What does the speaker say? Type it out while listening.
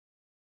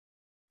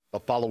The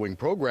following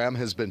program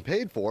has been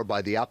paid for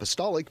by the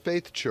Apostolic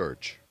Faith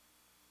Church.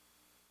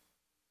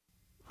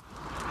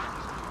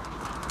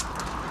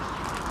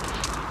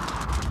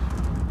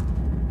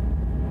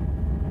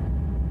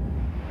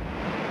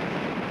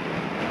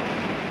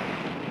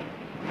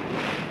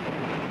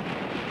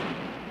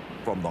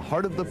 From the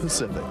heart of the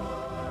Pacific,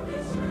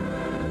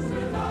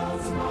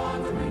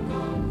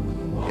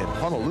 in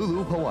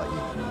Honolulu, Hawaii.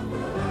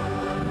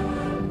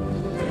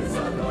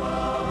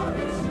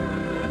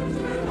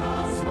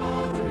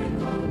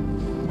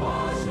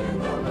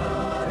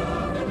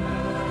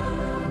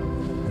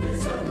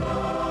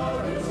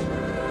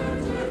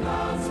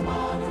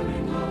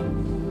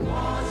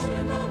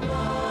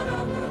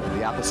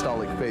 The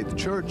Apostolic Faith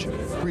Church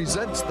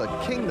presents the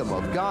Kingdom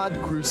of God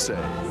Crusade.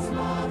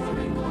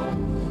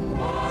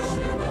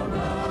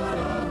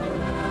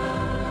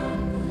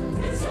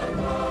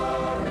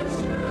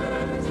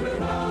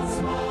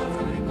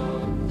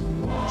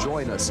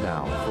 Join us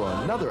now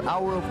for another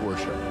hour of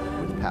worship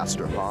with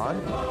Pastor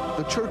Hahn,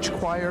 the church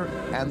choir,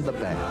 and the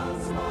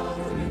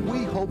band.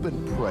 We hope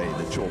and pray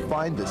that you'll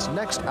find this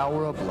next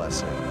hour a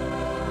blessing.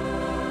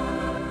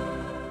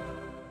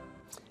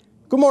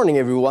 Good morning,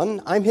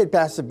 everyone. I'm Head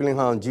Pastor Billy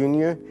Hahn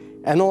Jr.,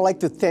 and I'd like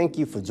to thank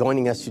you for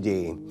joining us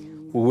today.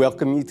 We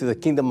welcome you to the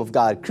Kingdom of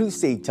God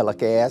Crusade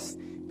telecast,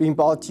 being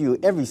brought to you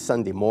every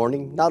Sunday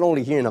morning, not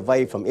only here in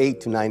Hawaii from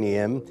 8 to 9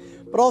 a.m.,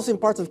 but also in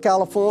parts of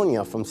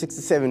California from 6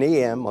 to 7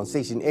 a.m. on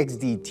station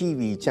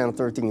XD-TV, Channel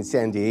 13 in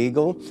San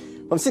Diego,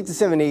 from 6 to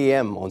 7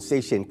 a.m. on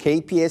station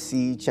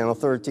KPSC, Channel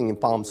 13 in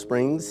Palm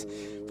Springs,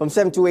 from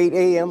 7 to 8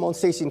 a.m. on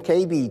station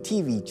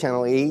KB-TV,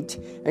 Channel 8,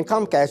 and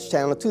Comcast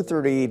Channel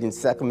 238 in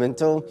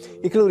Sacramento,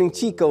 including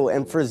Chico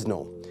and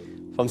Fresno.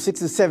 From 6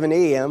 to 7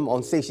 a.m.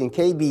 on station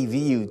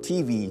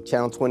KBVU-TV,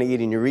 Channel 28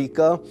 in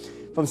Eureka,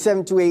 from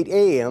 7 to 8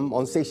 a.m.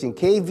 on station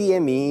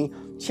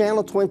KVME,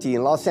 Channel 20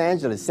 in Los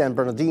Angeles, San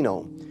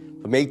Bernardino.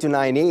 From 8 to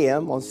 9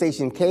 a.m. on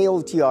station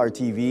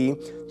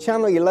KOTR-TV,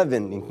 Channel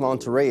 11 in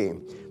Monterey.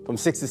 From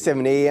 6 to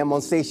 7 a.m.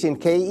 on station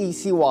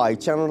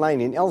KECY, Channel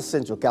 9 in El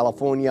Centro,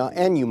 California,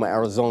 and Yuma,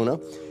 Arizona.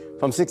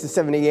 From 6 to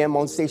 7 a.m.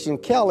 on station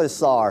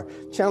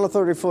KLSR, Channel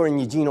 34 in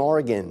Eugene,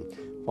 Oregon.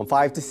 From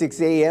 5 to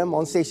 6 a.m.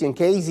 on station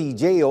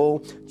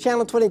KZJO,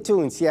 Channel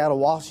 22 in Seattle,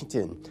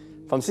 Washington.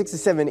 From 6 to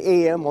 7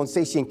 a.m. on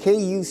station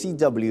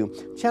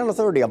KUCW, Channel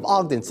 30 of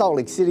Ogden, Salt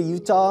Lake City,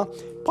 Utah,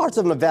 parts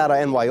of Nevada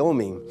and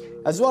Wyoming,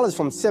 as well as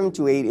from 7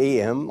 to 8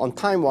 a.m. on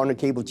Time Warner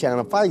Cable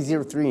Channel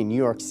 503 in New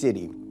York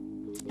City.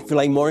 If you'd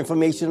like more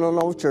information on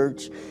our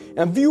church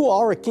and view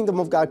our Kingdom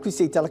of God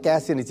Crusade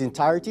telecast in its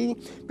entirety,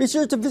 be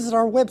sure to visit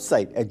our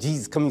website at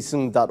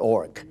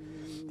JesusComingSoon.org.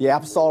 The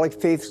Apostolic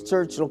Faith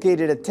Church,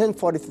 located at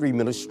 1043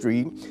 Middle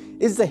Street,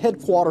 is the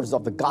headquarters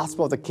of the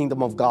Gospel of the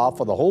Kingdom of God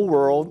for the whole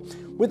world,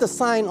 with a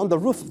sign on the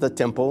roof of the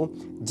temple,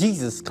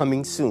 Jesus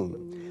Coming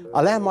Soon.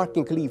 A landmark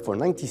in Kalihi for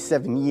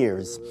 97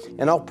 years,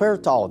 and our prayer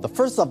tower, the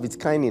first of its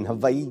kind in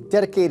Hawaii,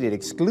 dedicated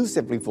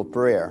exclusively for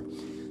prayer.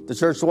 The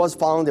church was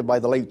founded by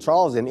the late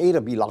Charles and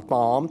Ada B.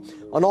 Lockbaum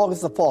on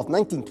August the 4th,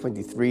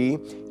 1923,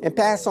 and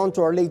passed on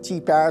to our late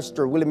Chief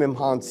Pastor William M.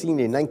 Hahn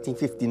Sr. in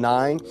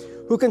 1959,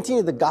 who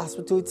continued the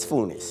gospel to its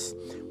fullness.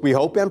 We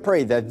hope and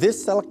pray that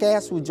this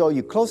telecast will draw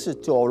you closer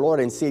to our Lord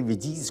and Savior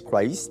Jesus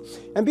Christ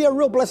and be a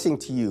real blessing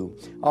to you,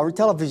 our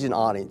television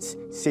audience,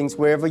 saints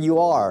wherever you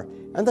are,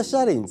 and the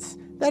shut-ins.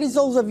 That is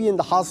those of you in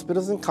the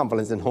hospitals and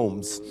convalescent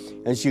homes.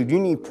 And should you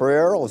need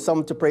prayer or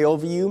someone to pray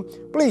over you,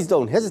 please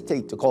don't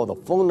hesitate to call the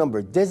phone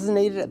number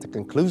designated at the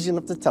conclusion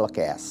of the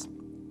telecast.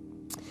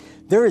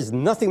 There is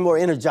nothing more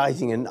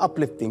energizing and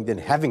uplifting than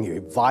having a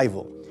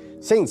revival.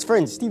 Saints,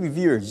 friends, TV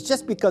viewers,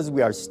 just because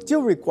we are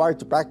still required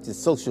to practice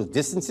social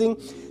distancing,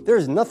 there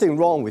is nothing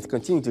wrong with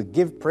continuing to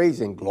give praise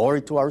and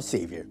glory to our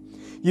Savior.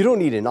 You don't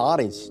need an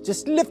audience.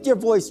 Just lift your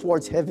voice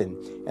towards heaven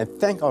and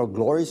thank our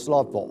glorious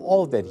Lord for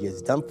all that He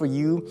has done for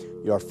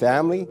you, your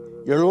family,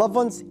 your loved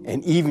ones,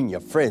 and even your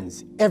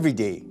friends every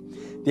day.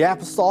 The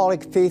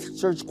Apostolic Faith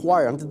Church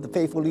Choir, under the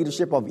faithful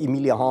leadership of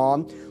Emilia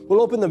Hahn,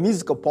 will open the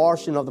musical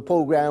portion of the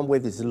program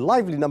with its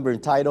lively number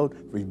entitled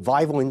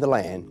Revival in the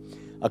Land,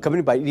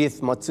 accompanied by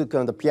Edith Matsuka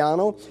on the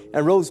piano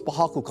and Rose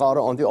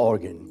Pahakukara on the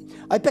organ.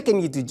 I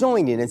beckon you to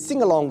join in and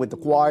sing along with the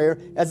choir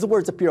as the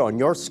words appear on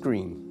your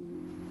screen.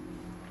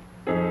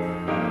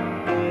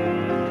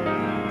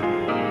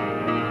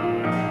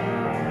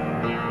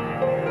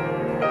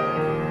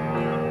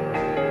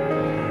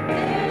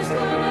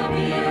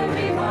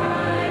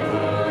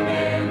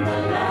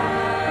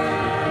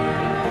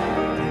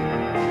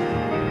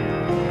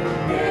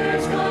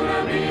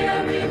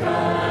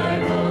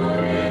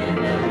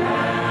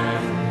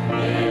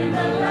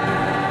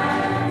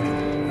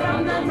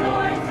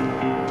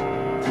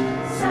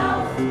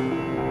 South,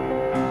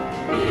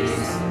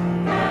 east,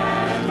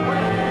 and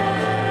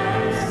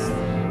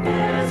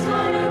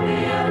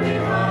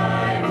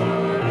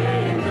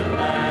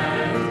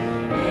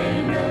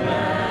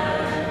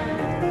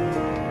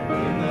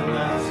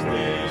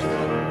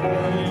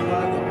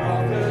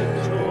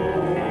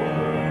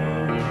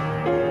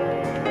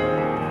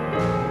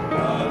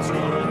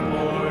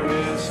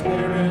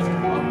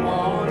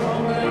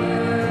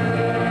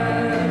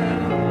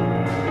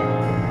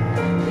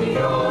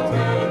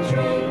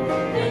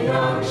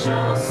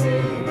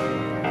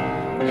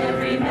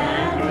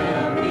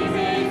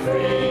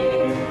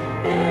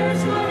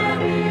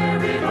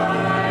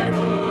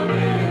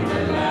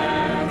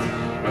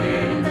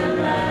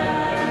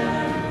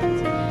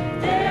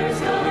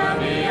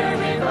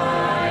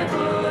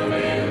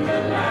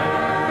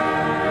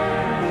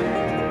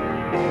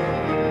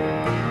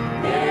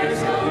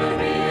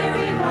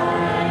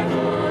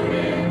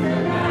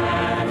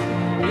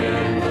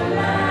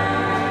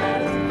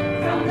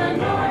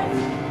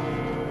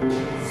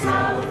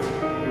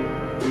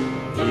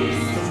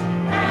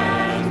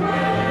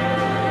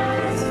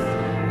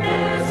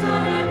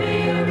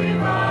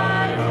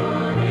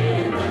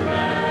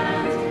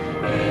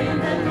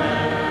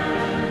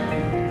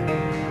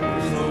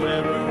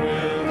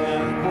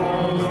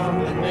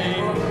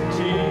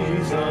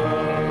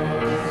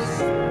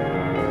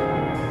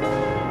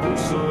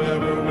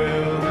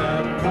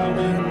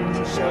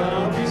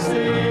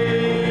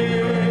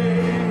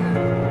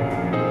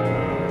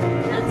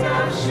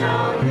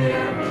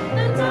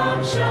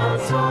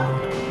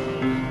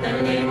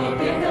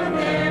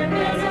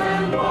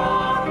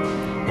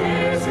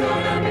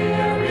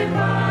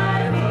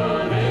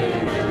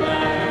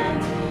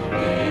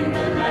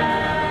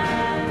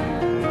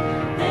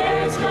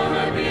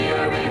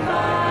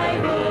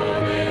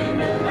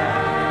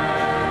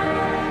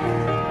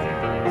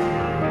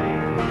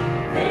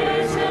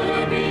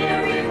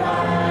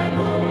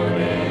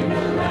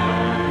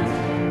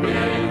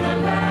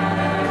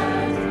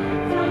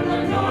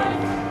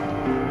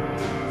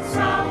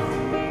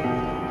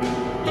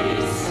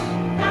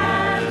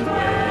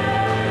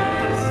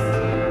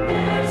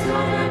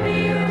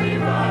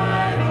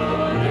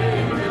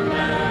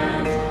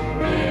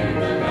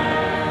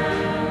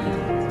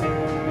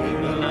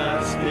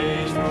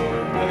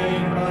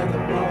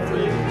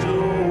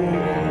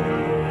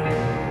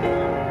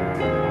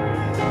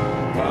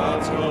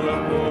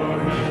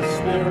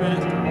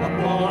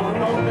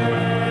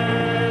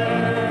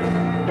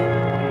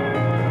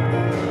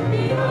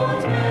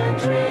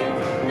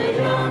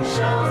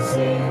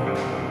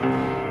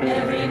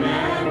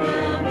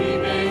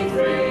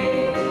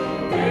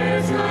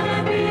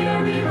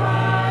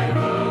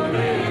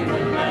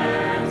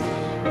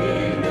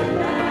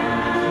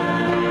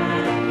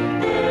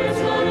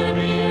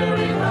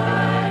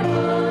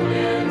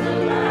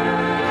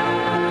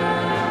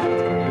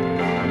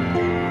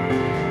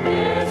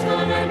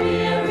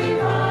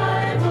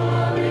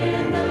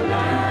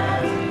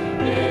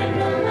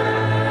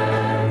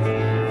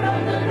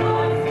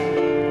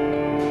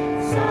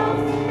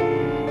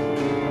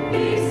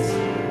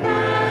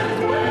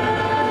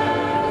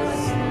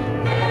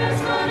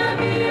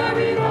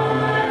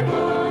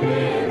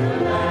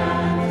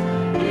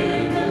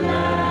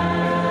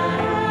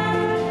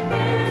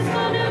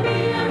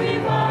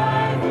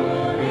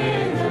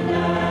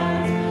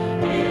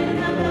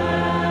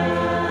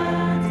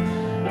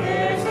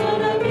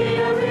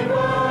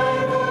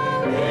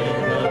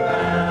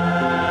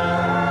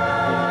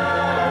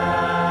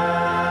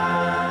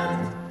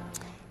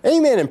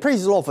Amen, and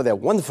praise the Lord for that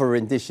wonderful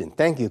rendition.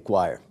 Thank you,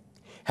 choir.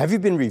 Have you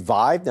been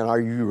revived, and are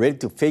you ready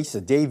to face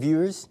the day,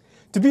 viewers?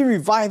 To be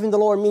revived in the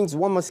Lord means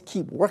one must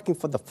keep working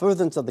for the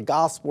furtherance of the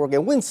gospel work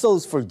and win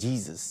souls for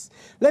Jesus.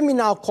 Let me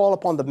now call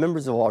upon the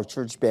members of our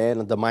church band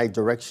under my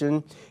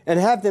direction and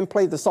have them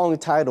play the song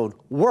entitled,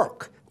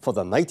 Work, for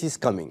the Night is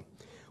Coming.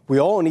 We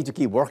all need to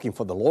keep working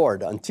for the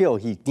Lord until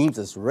He deems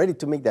us ready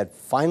to make that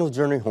final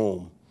journey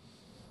home.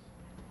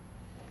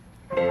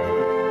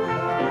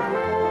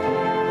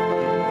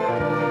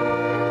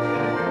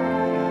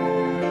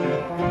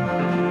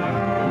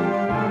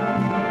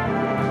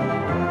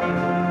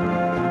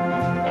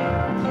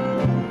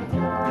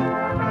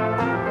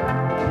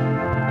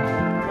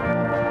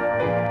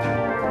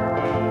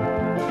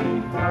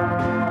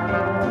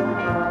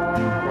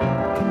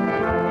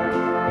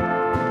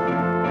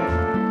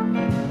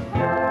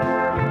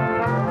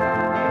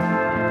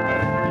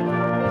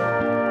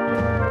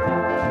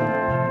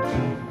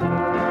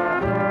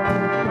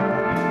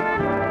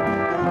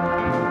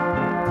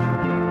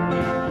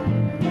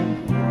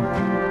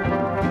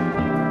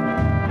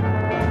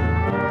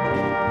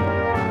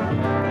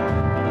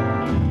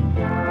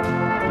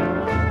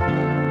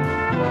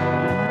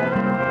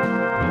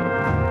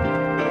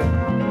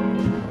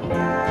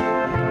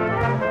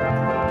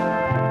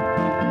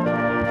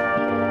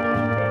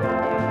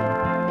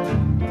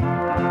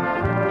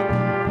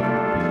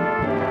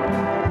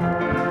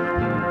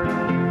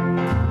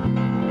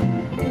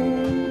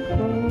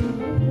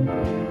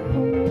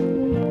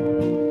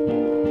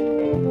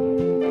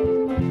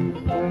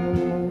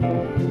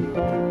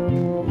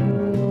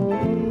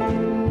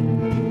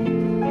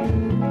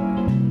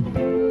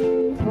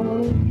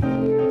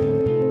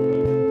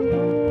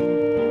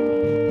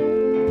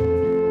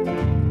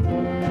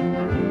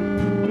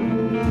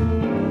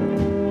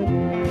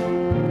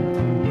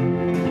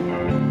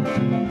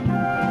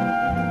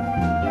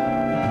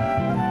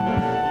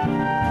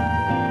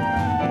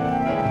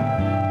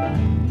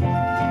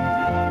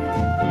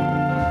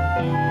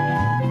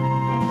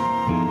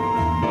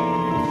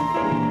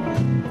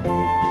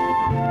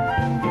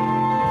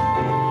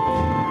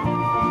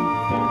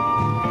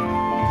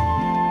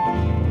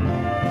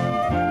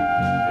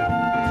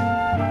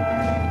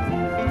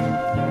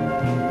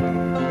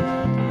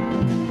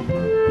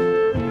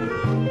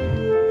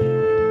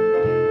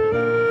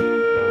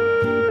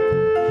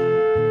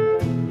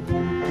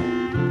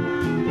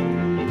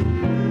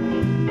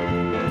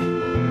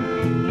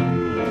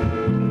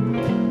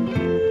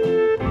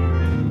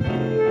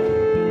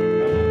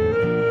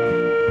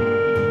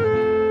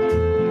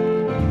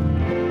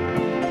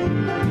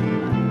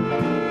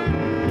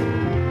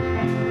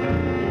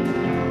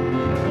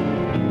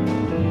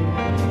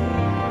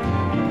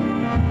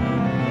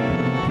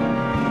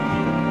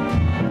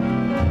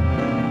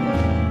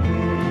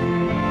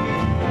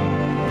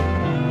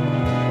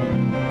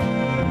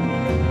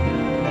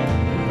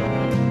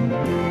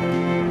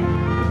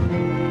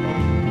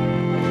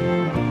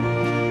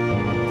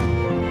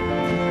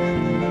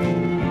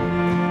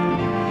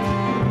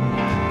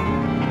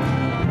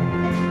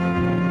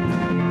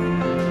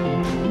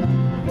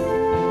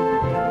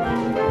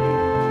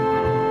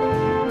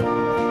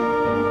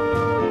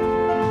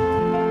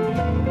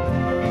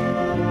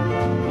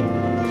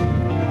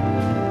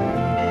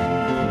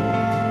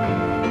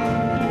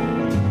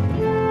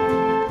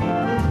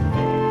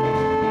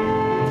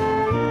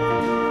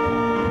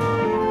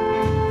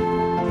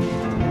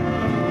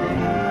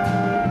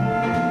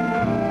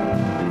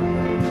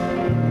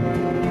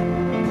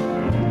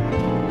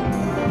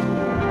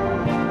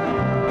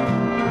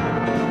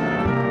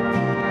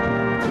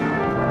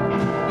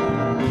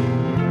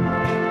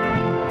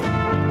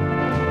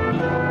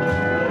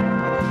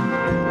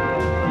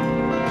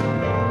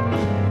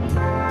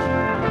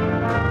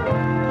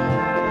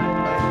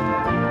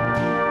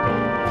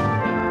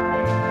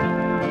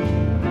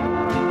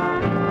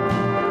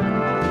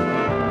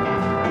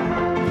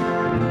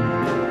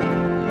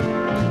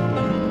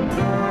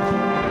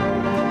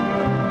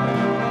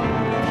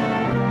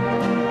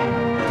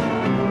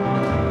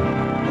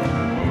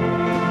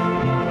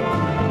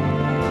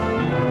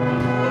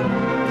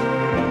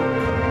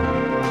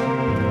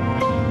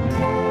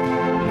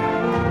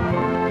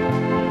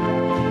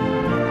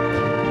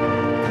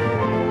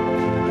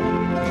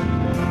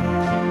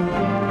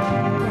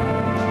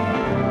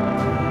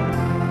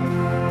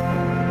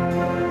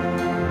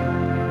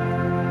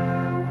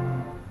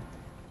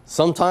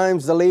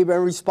 Sometimes the labor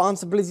and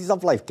responsibilities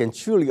of life can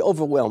truly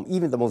overwhelm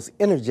even the most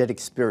energetic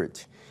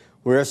spirit.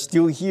 We are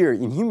still here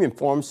in human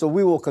form, so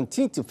we will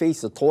continue to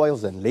face the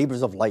toils and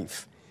labors of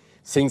life.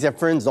 Saints and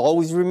friends,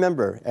 always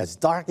remember, as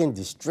dark and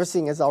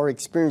distressing as our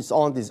experience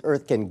on this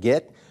earth can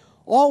get,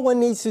 all one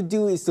needs to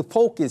do is to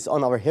focus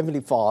on our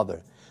Heavenly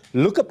Father.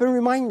 Look up and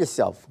remind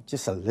yourself,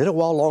 just a little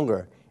while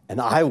longer, and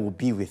I will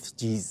be with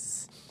Jesus.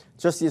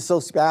 Trustee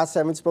Associate Pastor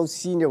Evans Bro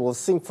Sr. will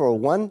sing for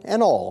one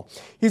and all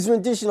his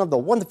rendition of the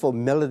wonderful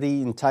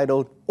melody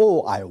entitled,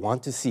 Oh, I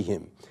Want to See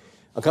Him.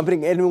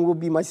 Accompanying Edwin will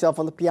be myself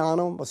on the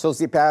piano,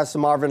 Associate Pastor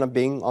Marvin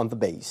Abing on the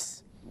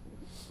bass.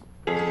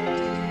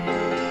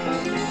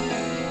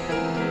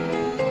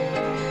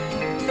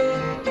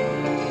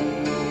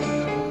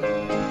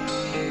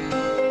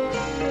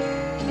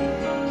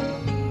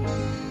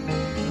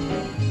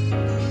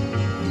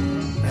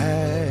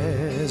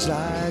 As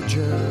I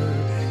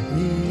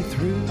journey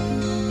through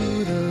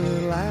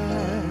the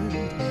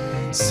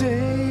land,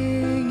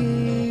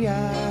 singing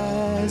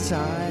as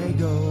I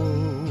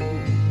go,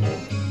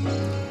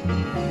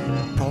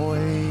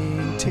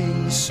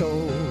 pointing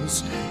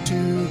souls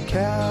to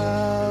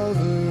Calvary,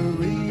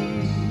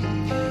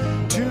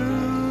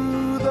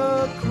 to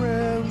the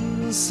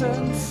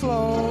crimson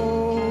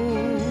flow.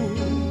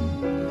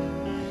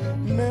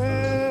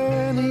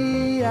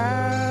 Many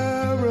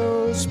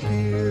arrows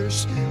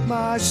pierce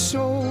my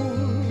soul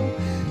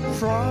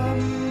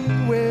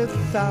from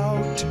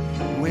without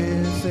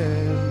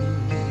within,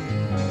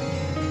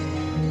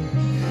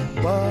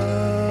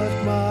 but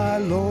my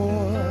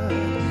Lord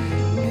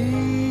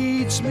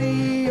leads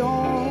me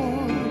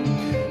on.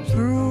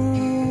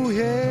 Through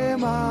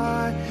Him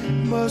I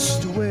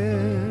must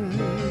win.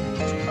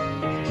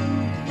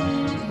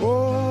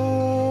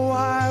 Oh,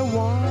 I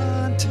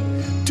want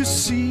to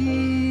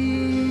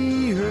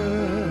see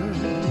her,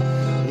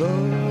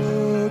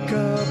 look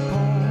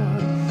upon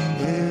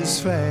His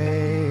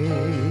face,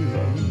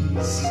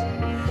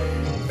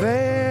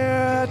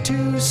 there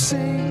to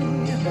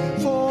sing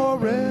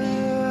forever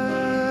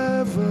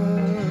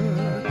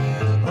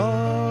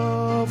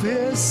of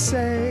His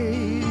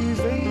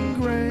saving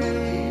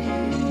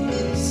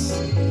grace.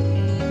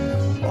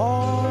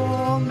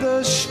 On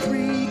the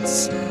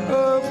streets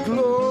of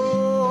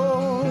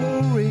glory,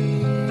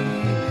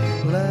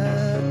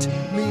 let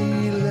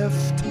me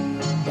lift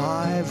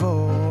my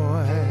voice.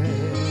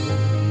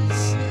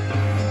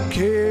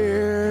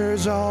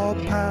 Cares all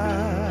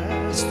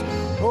past,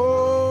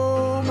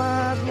 home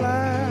at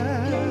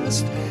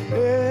last,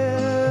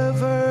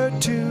 ever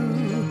to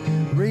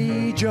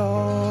rejoice.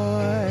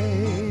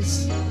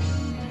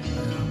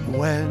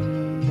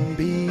 When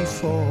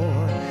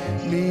before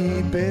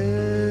me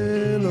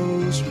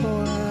billows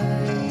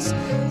rise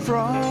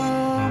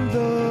from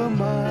the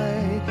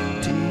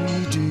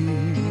mighty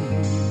deep,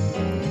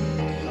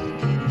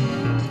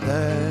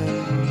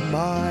 then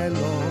my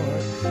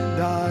Lord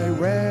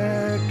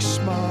directs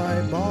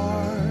my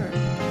bark.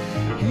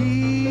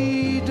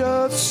 He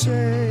doth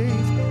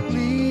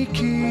safely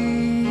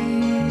keep,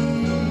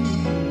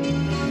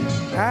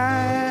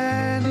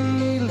 and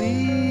He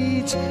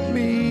leads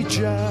me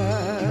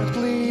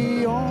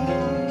gently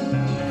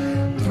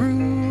on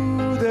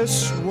through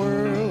this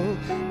world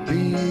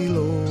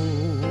below.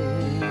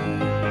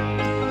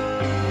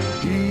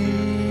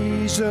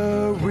 He's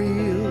a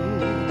real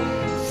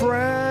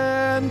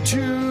friend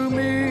to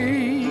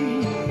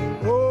me.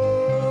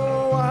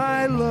 Oh,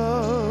 I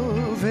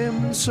love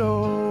Him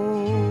so.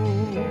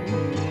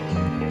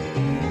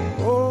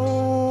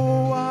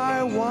 Oh,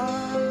 I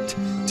want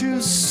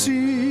to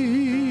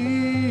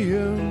see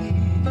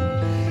Him,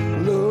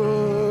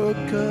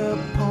 look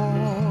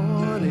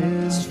upon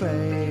His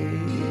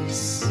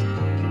face,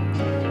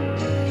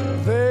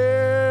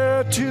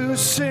 there to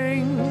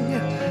sing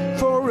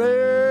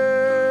forever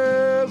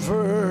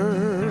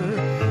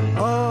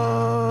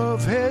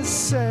of His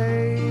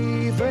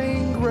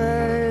saving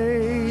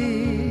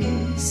grace.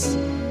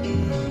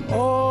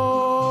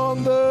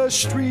 On the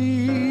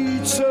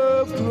streets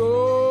of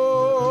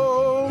glory,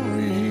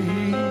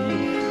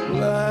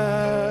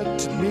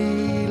 let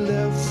me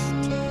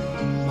lift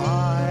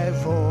my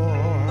voice.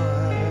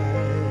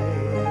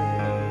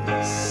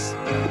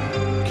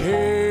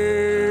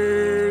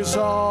 Cares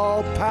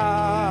all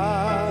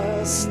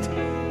past,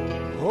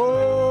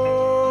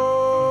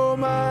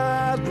 home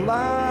at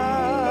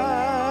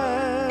last,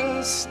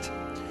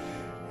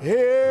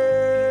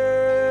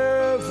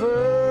 ever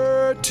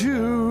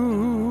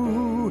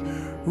to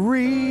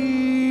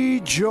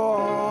rejoice.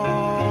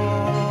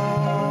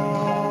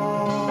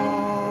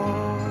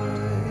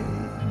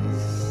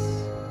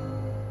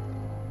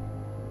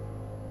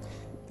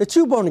 The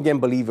true born-again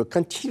believer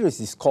continues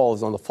his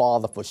calls on the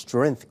Father for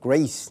strength,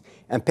 grace,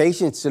 and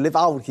patience to live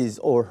out his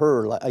or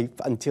her life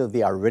until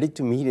they are ready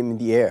to meet Him in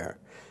the air.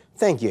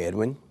 Thank you,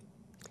 Edwin.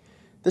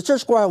 The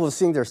church choir will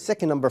sing their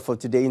second number for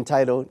today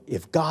entitled,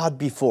 If God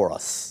Be For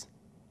Us.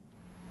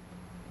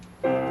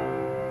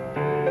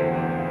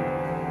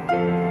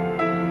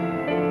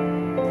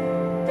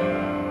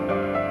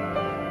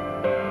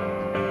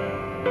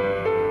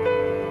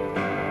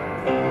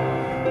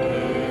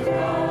 If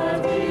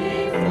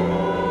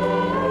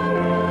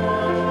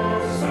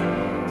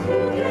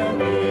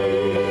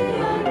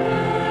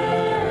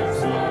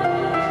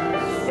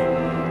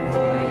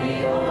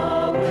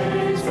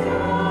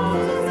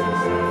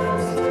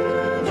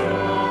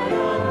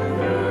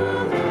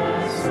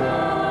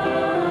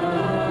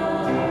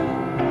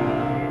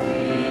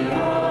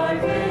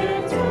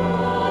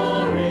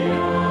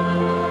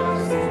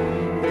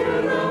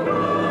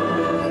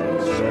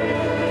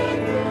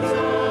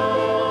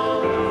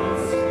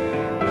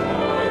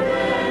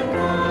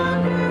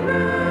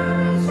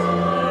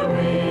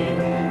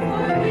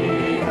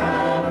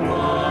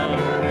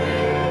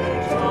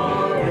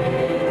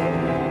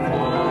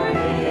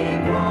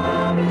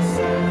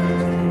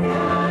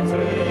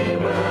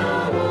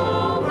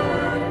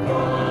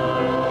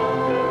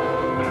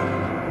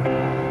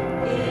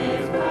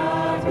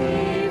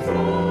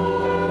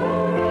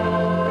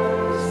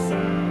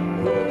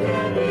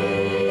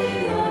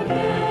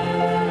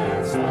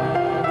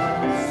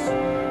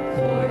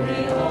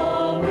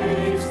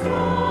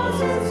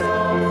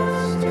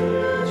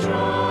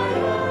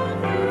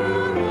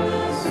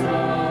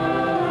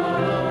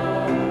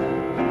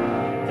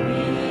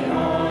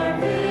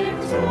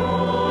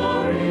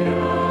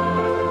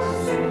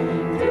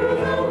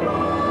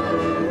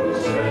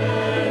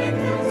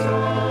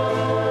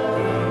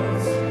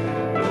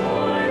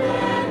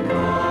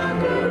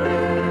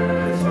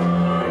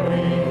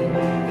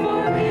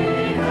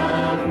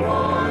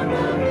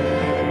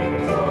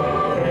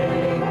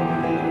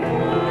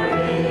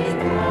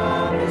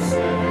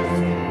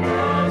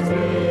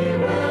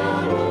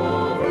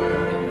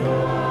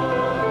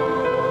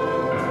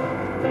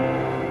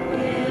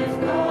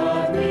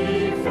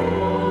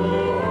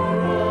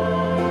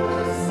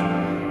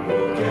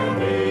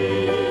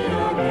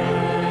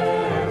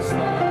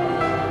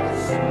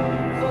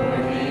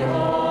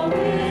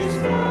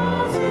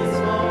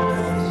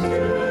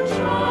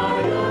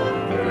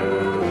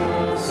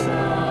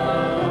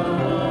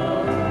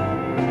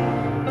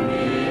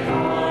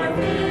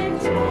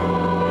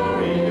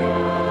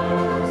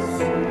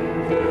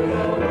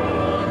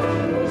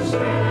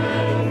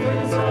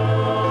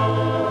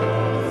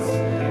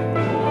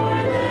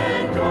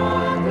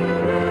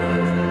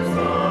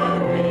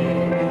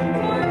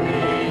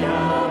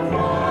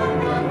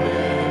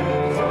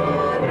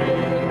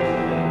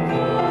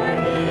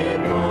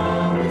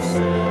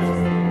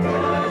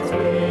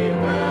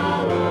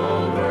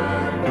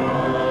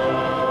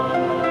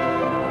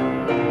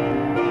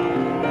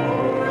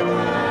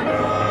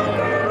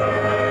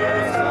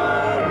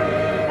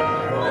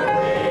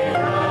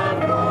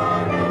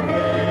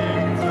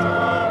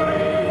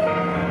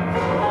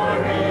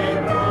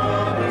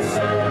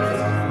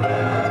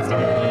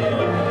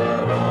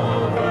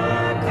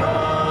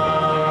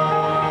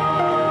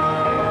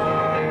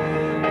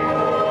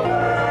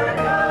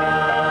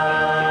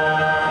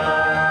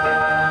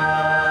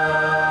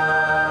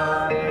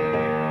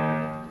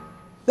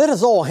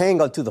us all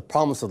hang on to the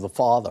promise of the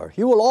Father.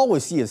 He will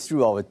always see us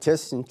through our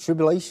tests and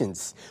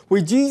tribulations.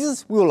 With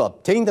Jesus, we will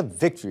obtain the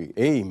victory.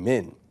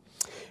 Amen.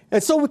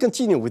 And so we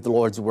continue with the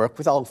Lord's work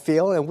without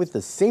fail and with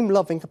the same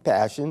love and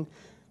compassion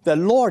that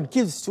the Lord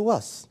gives to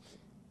us.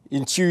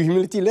 In true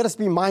humility, let us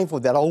be mindful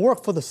that our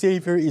work for the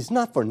Savior is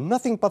not for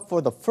nothing but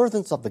for the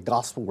furtherance of the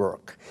gospel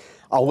work.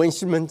 Our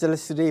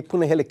instrumentalist today,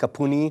 Punahele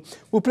Kapuni,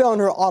 will play on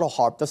her auto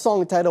harp the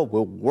song entitled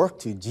We'll Work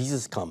Till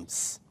Jesus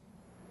Comes.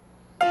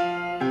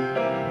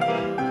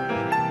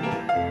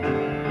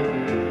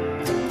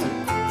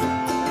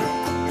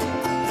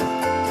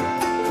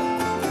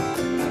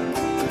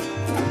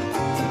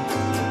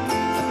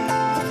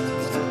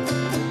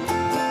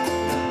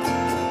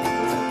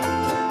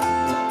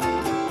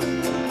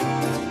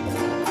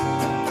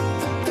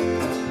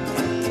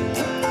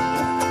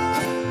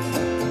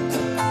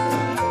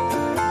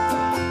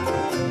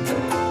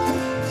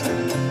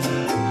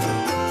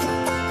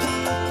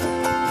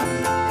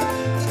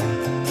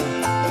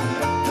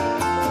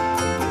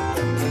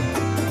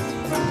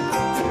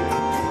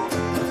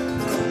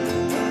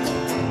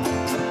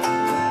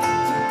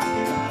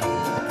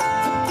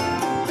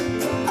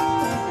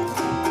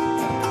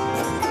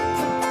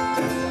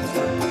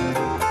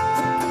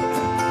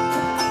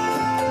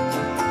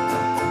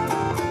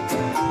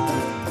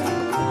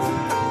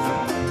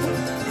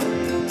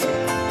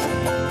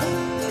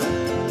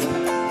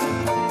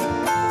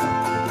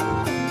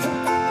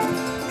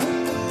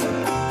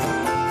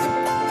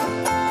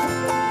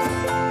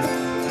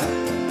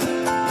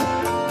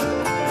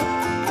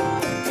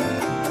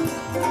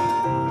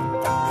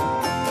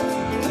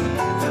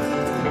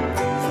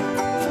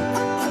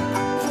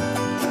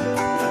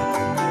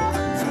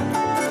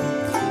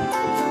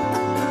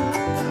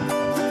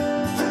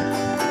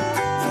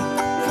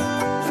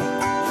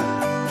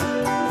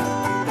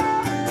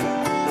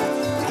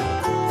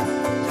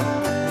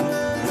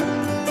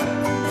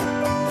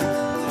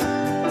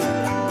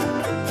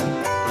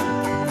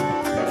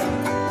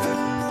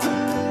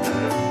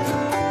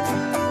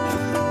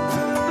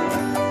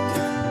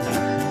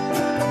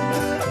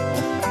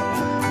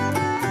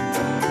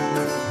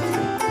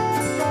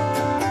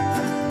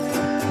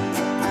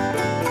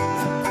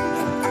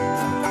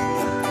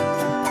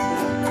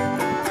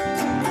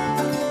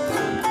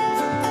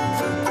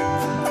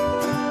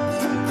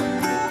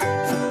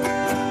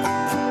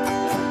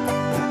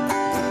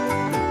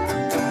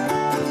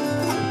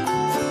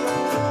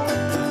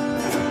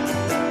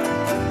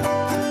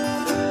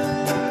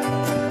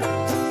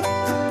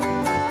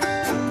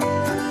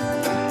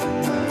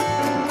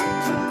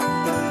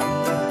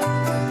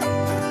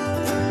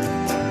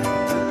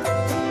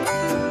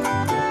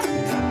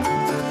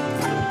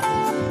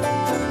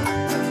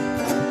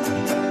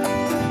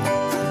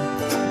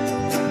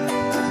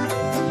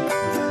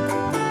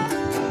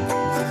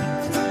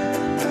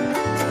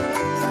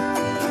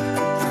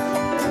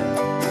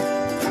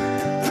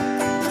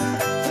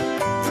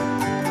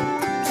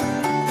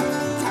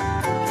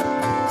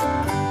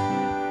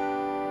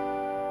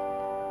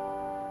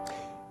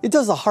 It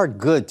does a heart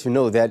good to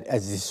know that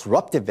as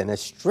disruptive and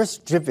as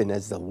stress-driven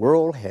as the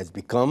world has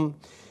become,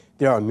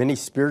 there are many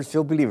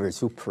Spirit-filled believers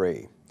who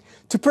pray.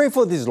 To pray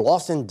for this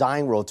lost and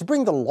dying world, to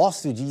bring the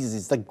lost to Jesus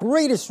is the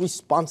greatest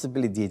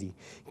responsibility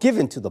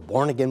given to the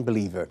born-again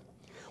believer.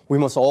 We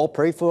must all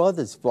pray for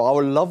others, for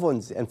our loved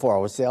ones, and for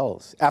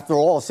ourselves. After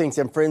all, saints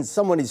and friends,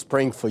 someone is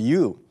praying for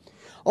you.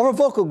 Our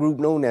vocal group,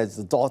 known as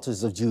the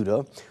Daughters of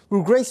Judah,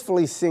 will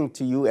gracefully sing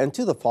to you and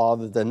to the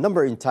Father the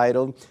number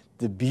entitled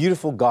The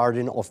Beautiful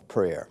Garden of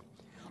Prayer.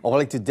 I would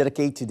like to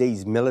dedicate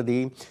today's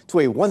melody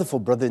to a wonderful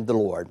brother in the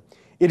Lord.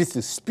 It is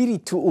to Speedy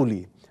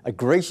Tu'uli, a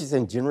gracious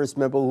and generous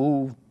member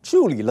who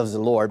truly loves the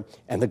Lord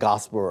and the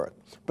gospel work.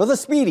 Brother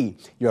Speedy,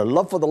 your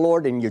love for the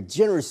Lord and your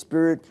generous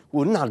spirit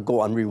will not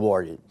go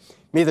unrewarded.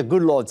 May the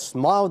good Lord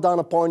smile down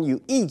upon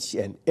you each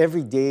and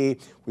every day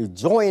with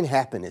joy and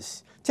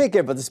happiness. Take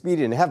care, Brother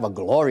Speedy, and have a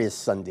glorious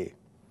Sunday.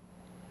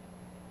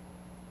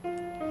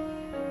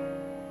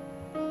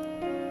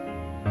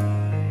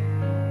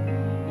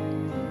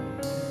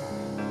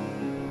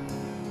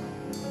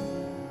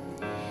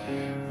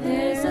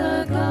 There's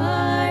a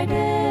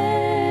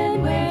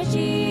garden where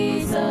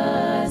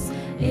Jesus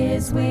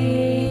is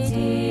waiting.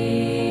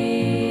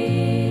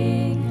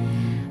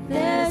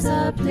 There's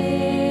a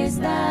place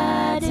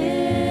that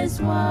is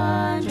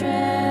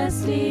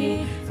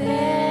wondrously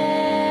fair,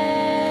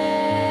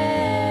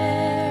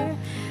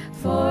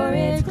 for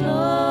it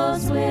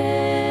glows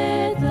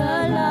with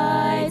the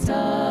light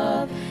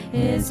of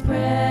His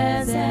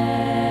presence.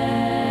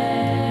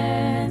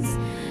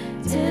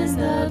 'Tis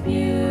the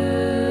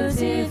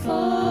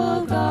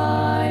beautiful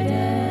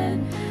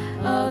garden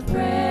of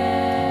prayer.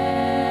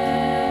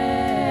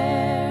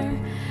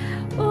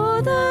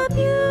 Oh, the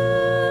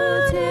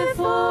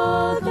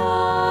beautiful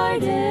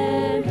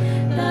garden,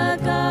 the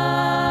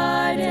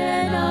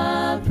garden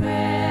of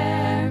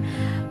prayer.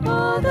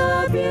 Oh,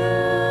 the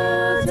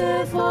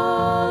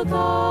beautiful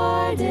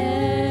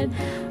garden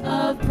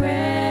of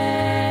prayer.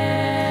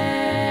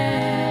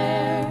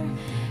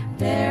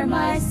 There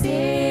my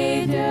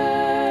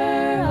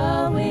Savior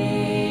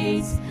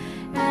awaits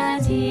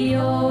He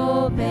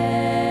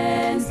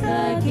opens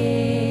the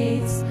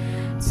gates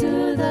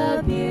to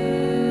the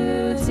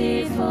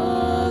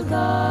beautiful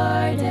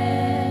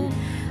garden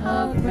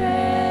of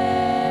prayer.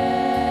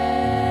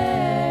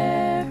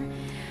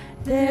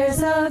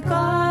 There's a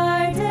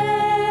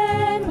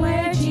garden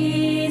where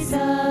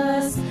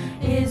Jesus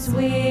is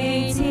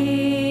waiting,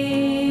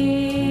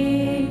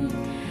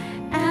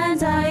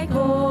 and I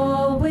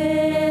go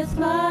with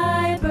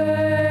my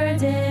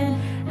burden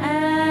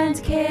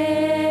and care,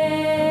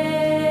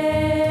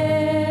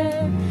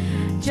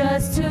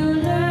 just to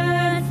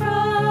learn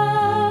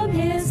from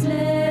his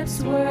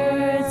lips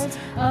words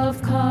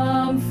of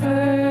comfort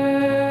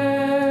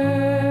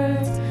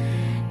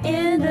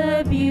in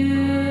the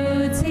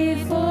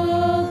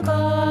beautiful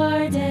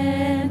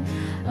garden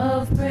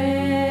of prayer.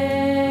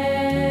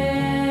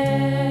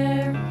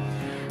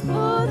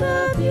 Oh,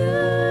 the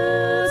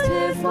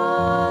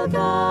beautiful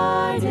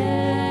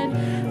garden,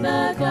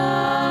 the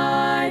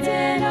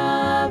garden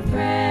of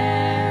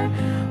prayer.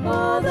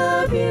 Oh,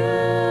 the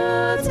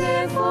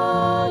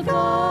beautiful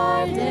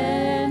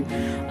garden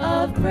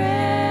of prayer.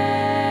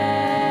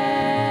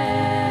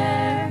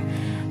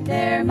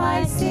 There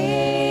my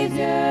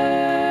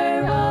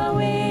Savior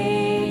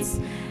awaits,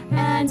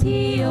 and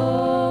he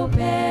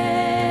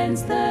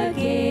opens the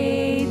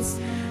gates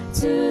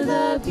to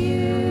the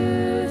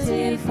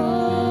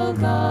beautiful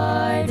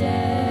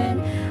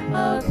garden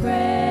of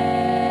prayer.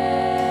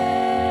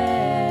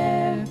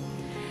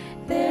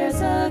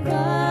 There's a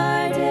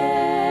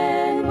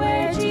garden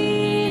where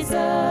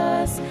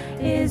Jesus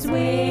is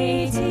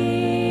waiting,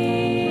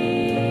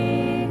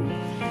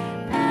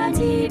 and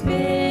he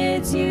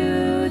bids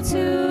you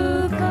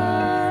to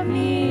come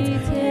meet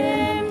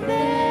him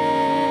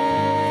there,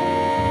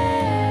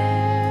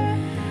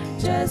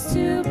 just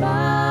to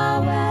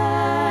bow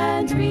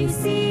and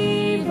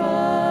receive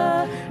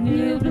a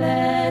new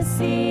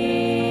blessing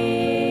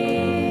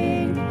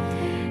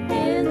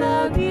in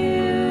the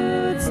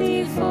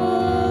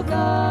beautiful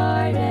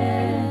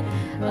garden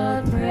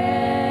of prayer.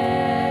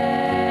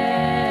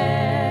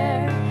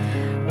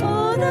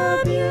 Oh,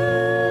 the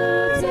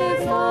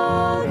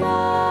beautiful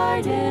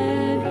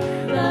garden,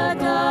 the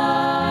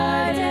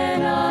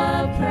garden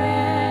of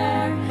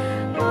prayer.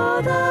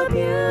 Oh, the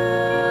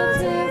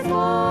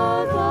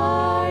beautiful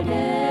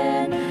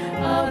garden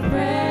of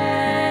prayer.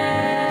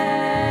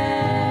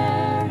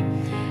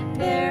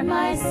 There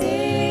my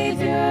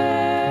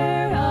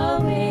Savior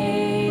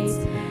awaits,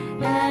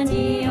 and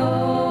he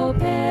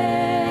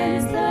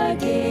opens the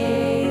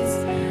gates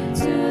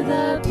to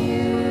the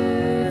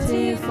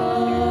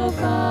beautiful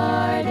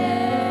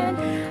garden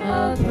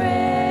of prayer.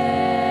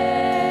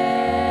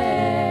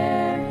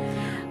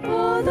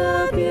 Oh,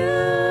 the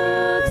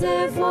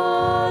beautiful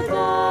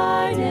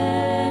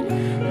garden,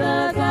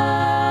 the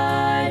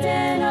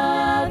garden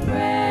of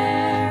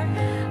prayer.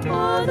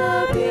 Oh,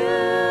 the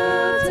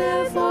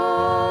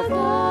beautiful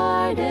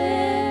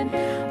garden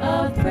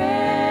of prayer.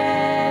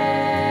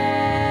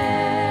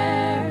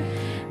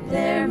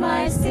 There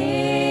my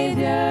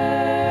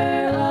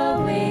Savior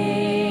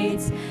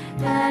awaits,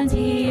 and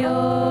he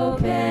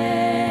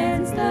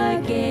opens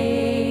the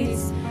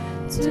gates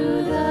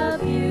to the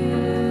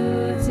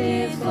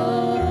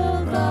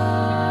beautiful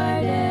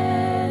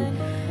garden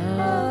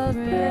of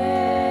prayer.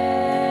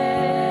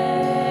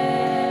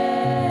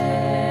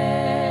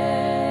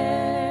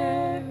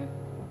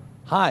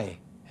 Hi,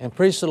 and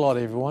praise the Lord,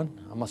 everyone.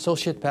 I'm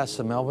Associate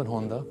Pastor Melvin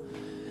Honda,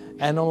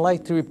 and I'd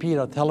like to repeat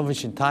our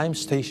television times,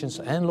 stations,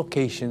 and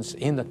locations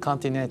in the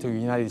continental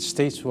United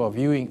States to our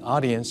viewing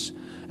audience,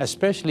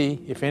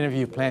 especially if any of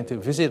you plan to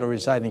visit or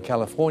reside in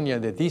California,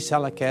 that these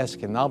telecasts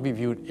can now be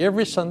viewed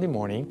every Sunday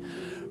morning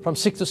from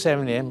 6 to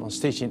 7 a.m. on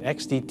station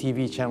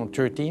XD-TV Channel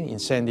 13 in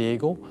San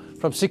Diego,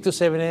 from 6 to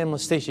 7 a.m. on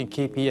station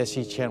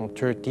KPSC Channel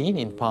 13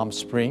 in Palm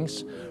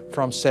Springs,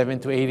 from 7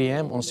 to 8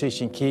 a.m. on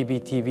station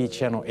KB-TV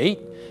Channel 8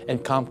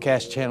 and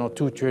Comcast Channel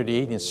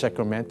 238 in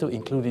Sacramento,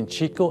 including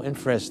Chico and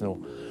Fresno,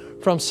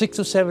 from 6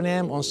 to 7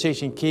 a.m. on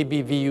station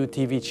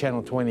KBVU-TV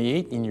Channel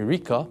 28 in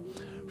Eureka,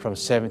 from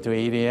 7 to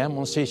 8 a.m.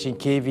 on station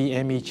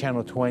KVME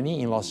Channel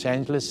 20 in Los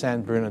Angeles,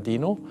 San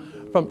Bernardino,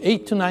 from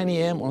 8 to 9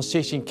 a.m. on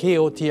station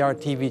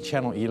KOTR-TV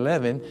Channel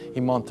 11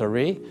 in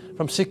Monterey,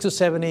 from 6 to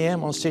 7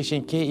 a.m. on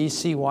station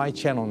KECY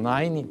Channel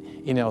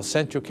 9 in El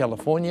Centro,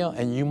 California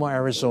and Yuma,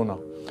 Arizona,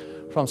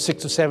 from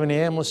 6 to 7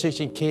 a.m. on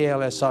station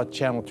KLSR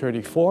Channel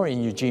 34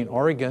 in Eugene,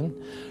 Oregon,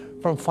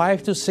 from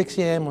 5 to 6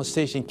 a.m. on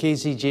station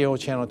KZJO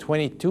Channel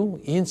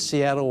 22 in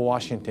Seattle,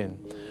 Washington,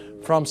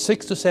 from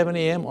 6 to 7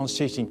 a.m. on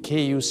station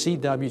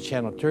KUCW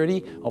Channel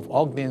 30 of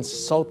Ogden,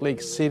 Salt Lake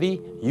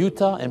City,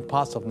 Utah, and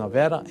parts of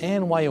Nevada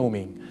and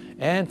Wyoming,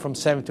 and from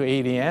 7 to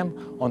 8 a.m.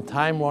 on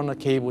Time Warner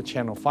Cable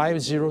Channel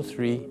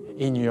 503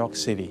 in New York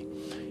City.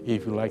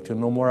 If you'd like to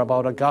know more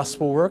about our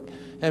gospel work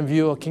and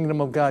view a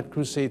Kingdom of God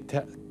Crusade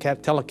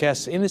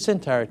telecast in its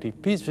entirety,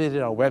 please visit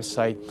our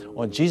website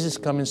on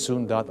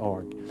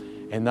JesusComingSoon.org.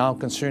 And now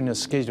concerning the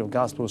schedule of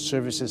gospel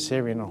services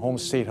here in our home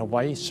state,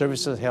 Hawaii,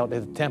 services held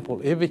at the temple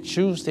every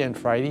Tuesday and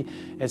Friday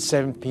at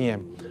 7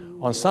 p.m.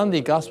 On Sunday,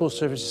 gospel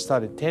services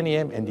start at 10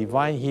 a.m. and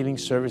divine healing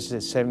services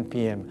at 7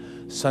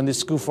 p.m. Sunday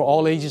school for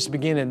all ages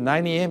begin at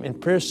 9 a.m. and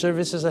prayer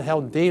services are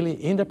held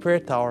daily in the prayer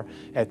tower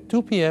at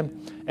 2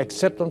 p.m.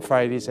 except on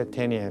Fridays at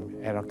 10 a.m.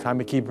 At our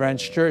Kamiki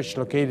Branch Church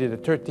located at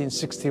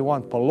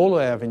 1361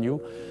 Palolo Avenue,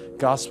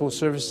 gospel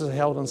services are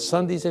held on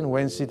Sundays and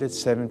Wednesdays at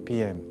 7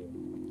 p.m.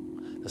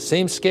 The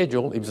same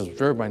schedule is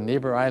observed by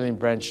neighbor island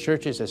branch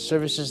churches as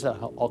services that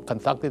are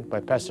conducted by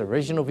Pastor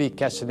Reginald V.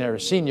 Castanero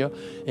Sr.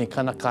 in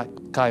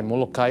Kanakai,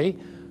 Molokai.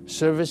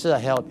 Services are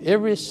held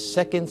every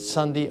second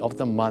Sunday of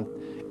the month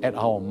at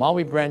our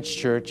Maui Branch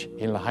Church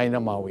in Lahaina,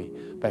 Maui,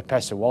 by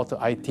Pastor Walter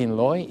I.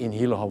 Loy in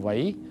Hilo,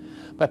 Hawaii,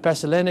 by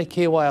Pastor Leonard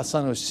K. Y.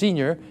 Asano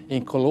Sr.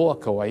 in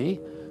Koloa, Kauai,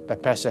 by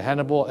Pastor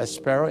Hannibal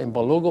Espera in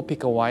Balogo,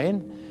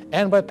 Pikawayan,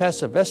 and by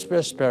Pastor Vesper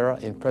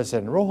Espera in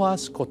President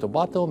Rojas,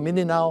 Cotabato,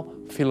 Mindanao,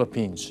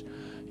 Philippines.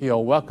 You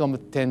are welcome to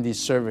attend these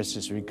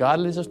services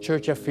regardless of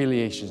church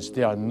affiliations.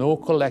 There are no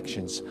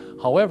collections.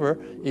 However,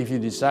 if you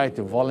decide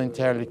to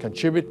voluntarily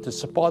contribute to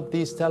support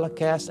these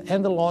telecasts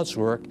and the Lord's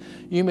work,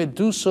 you may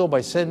do so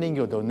by sending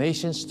your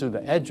donations to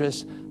the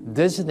address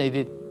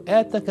designated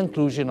at the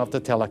conclusion of the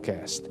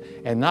telecast.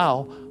 And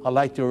now, I'd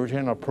like to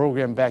return our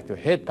program back to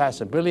Head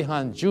Pastor Billy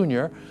Hahn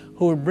Jr.,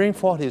 who will bring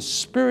forth his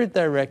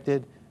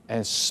Spirit-directed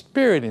and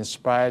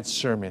Spirit-inspired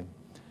sermon.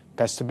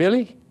 Pastor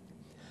Billy?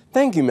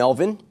 Thank you,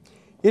 Melvin.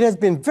 It has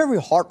been very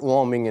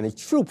heartwarming and a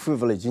true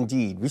privilege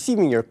indeed,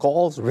 receiving your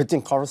calls,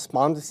 written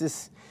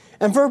correspondences,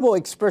 and verbal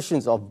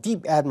expressions of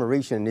deep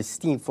admiration and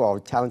esteem for our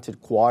talented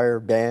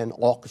choir, band,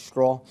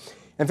 orchestra,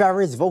 and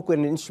various vocal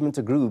and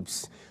instrumental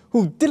groups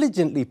who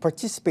diligently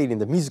participate in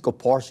the musical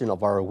portion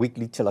of our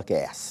weekly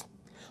telecast.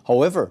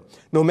 However,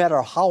 no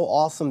matter how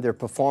awesome their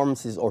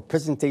performances or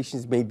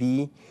presentations may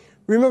be,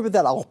 remember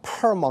that our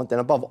paramount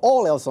and above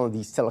all else on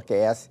these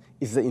telecasts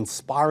is the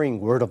inspiring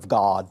Word of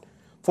God.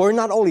 For it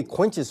not only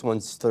quenches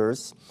one's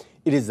thirst,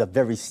 it is the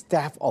very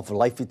staff of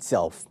life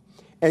itself,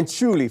 and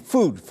truly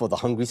food for the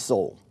hungry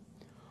soul.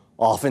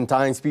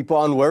 Oftentimes,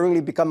 people unwittingly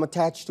become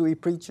attached to a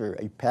preacher,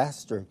 a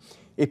pastor,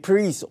 a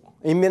priest,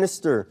 a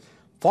minister,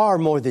 far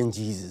more than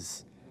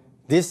Jesus.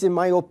 This, in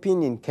my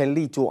opinion, can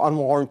lead to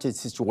unwarranted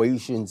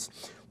situations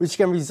which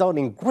can result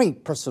in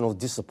great personal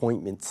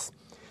disappointments,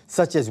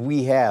 such as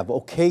we have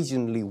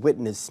occasionally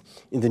witnessed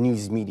in the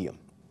news media.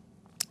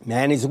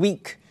 Man is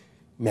weak,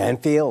 man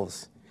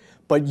fails,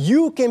 but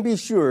you can be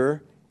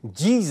sure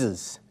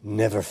Jesus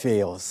never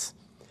fails.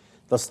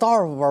 The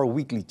star of our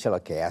weekly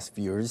telecast,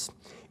 viewers,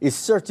 is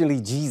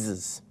certainly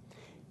Jesus,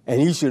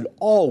 and you should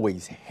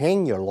always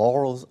hang your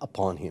laurels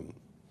upon him.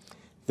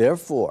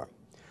 Therefore,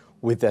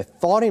 with that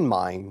thought in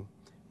mind,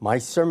 my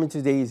sermon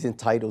today is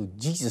entitled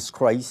Jesus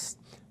Christ,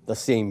 the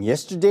same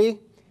yesterday,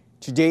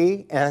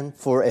 today, and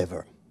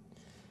forever.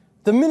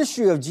 The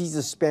ministry of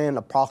Jesus spanned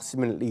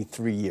approximately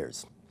 3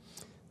 years.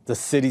 The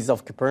cities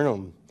of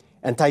Capernaum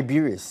and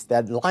Tiberias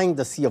that line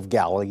the Sea of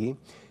Galilee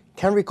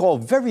can recall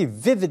very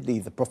vividly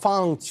the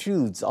profound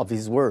truths of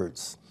his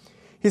words,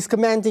 his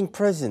commanding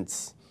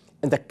presence,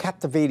 and the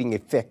captivating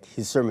effect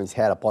his sermons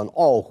had upon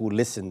all who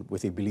listened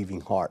with a believing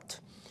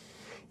heart.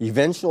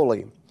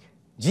 Eventually,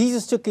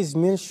 Jesus took his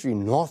ministry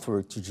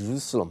northward to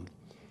Jerusalem,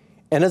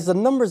 and as the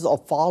numbers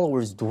of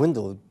followers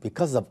dwindled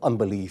because of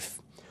unbelief,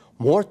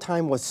 more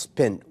time was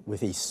spent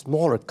with a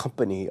smaller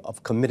company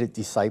of committed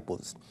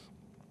disciples.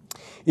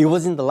 It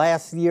was in the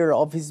last year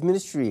of his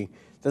ministry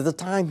that the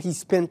time he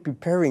spent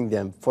preparing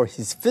them for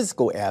his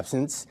physical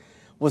absence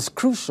was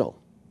crucial.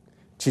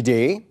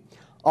 Today,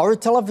 our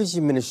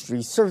television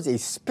ministry serves a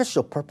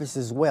special purpose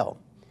as well.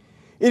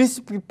 It is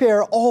to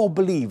prepare all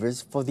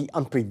believers for the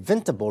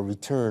unpreventable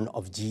return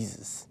of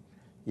Jesus.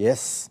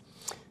 Yes,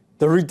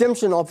 the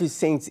redemption of his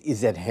saints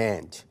is at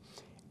hand,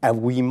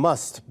 and we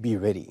must be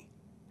ready.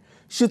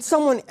 Should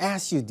someone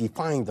ask you to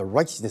define the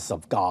righteousness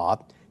of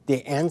God,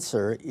 the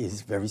answer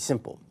is very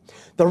simple.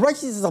 The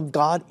righteousness of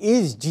God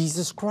is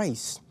Jesus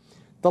Christ.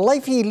 The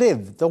life he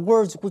lived, the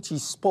words which he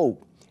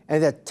spoke,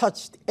 and that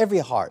touched every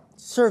heart,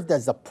 served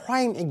as the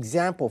prime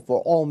example for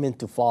all men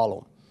to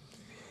follow.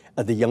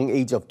 At the young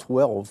age of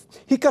 12,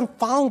 he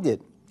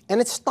confounded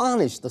and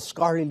astonished the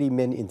scholarly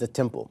men in the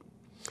temple.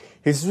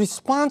 His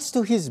response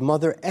to his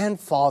mother and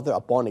father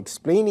upon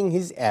explaining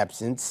his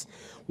absence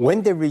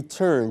when they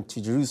returned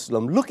to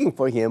Jerusalem looking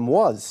for him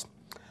was,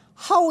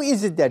 "How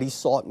is it that he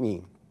sought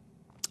me?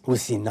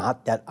 Was he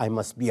not that I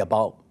must be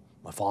about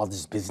my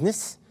Father's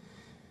business?"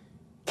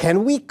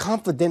 Can we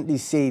confidently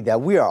say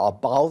that we are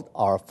about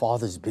our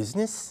Father's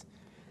business?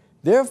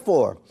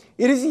 Therefore,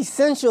 it is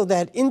essential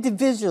that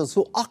individuals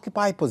who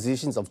occupy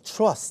positions of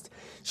trust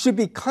should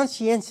be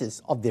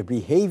conscientious of their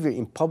behavior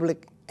in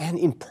public and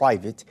in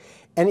private,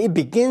 and it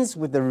begins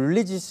with the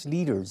religious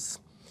leaders.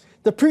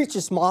 The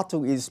preacher's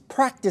motto is,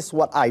 "Practice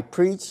what I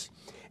preach,"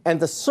 and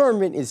the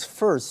sermon is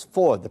first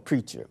for the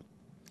preacher.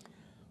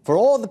 For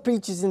all the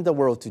preachers in the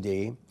world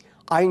today,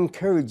 I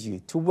encourage you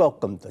to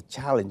welcome the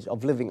challenge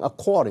of living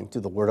according to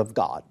the Word of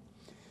God.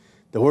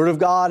 The Word of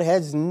God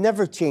has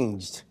never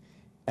changed,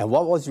 and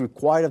what was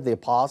required of the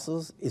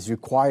apostles is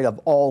required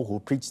of all who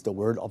preach the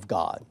Word of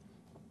God.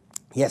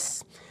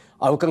 Yes,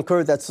 I will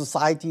concur that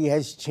society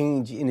has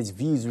changed in its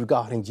views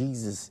regarding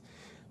Jesus,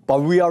 but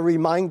we are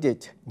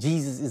reminded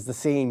Jesus is the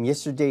same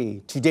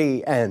yesterday,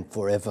 today, and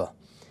forever.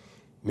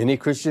 Many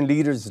Christian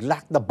leaders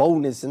lack the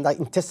boldness and the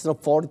intestinal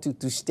fortitude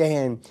to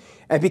stand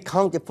and be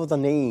counted for the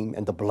name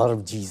and the blood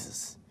of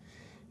Jesus.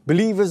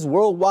 Believers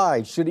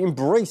worldwide should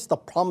embrace the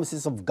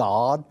promises of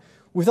God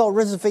without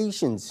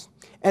reservations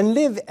and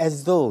live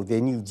as though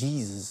they knew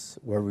Jesus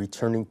were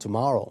returning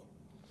tomorrow.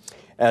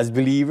 As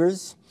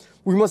believers,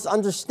 we must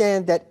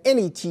understand that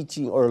any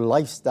teaching or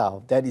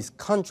lifestyle that is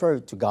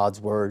contrary to God's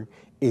word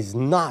is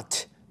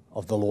not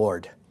of the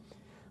Lord.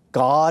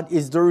 God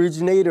is the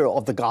originator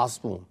of the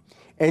gospel,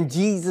 and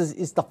Jesus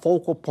is the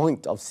focal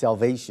point of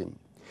salvation.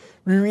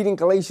 We read in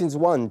Galatians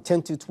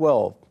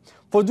 1:10-12,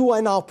 "For do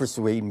I now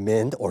persuade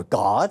men or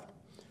God?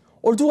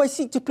 Or do I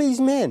seek to please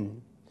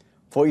men?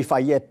 For if I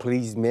yet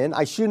please men,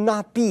 I should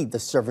not be the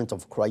servant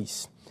of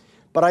Christ.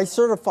 But I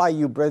certify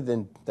you,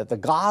 brethren, that the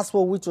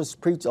gospel which was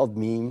preached of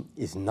me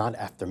is not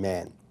after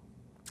man.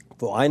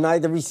 For I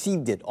neither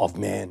received it of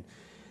man,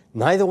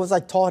 neither was I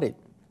taught it,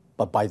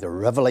 but by the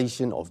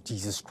revelation of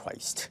Jesus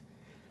Christ.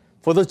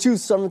 For the true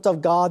servant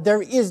of God,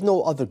 there is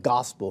no other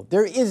gospel,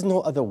 there is no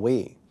other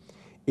way.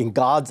 In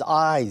God's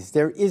eyes,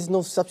 there is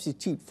no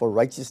substitute for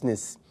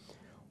righteousness,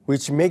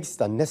 which makes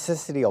the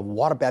necessity of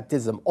water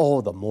baptism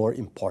all the more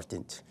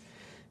important.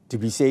 To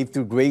be saved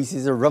through grace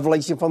is a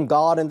revelation from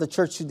God, and the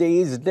church today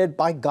is led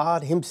by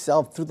God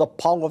himself through the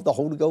power of the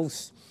Holy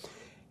Ghost.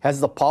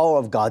 Has the power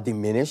of God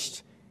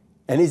diminished?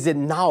 And is it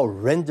now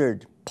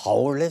rendered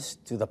powerless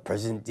to the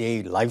present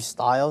day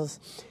lifestyles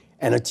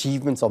and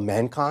achievements of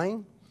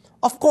mankind?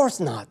 Of course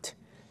not.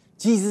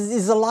 Jesus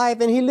is alive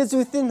and he lives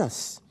within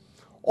us.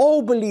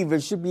 All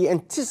believers should be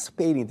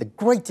anticipating the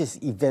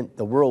greatest event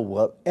the world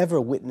will ever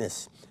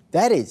witness.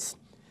 That is,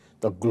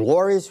 the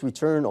glorious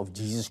return of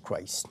Jesus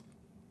Christ.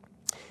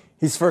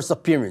 His first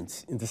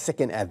appearance in the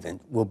second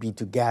advent will be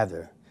to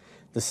gather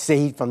the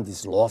saved from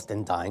this lost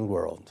and dying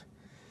world.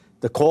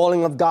 The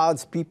calling of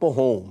God's people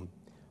home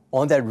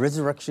on that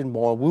resurrection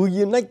morn will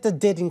unite the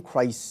dead in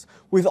Christ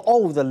with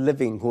all the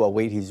living who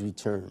await his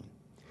return.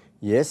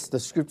 Yes,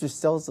 the scriptures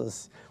tells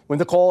us, when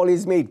the call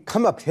is made,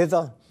 "Come up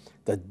hither,"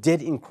 the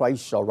dead in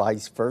Christ shall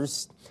rise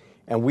first,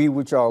 and we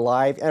which are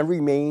alive and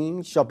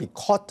remain shall be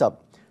caught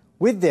up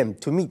with them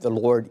to meet the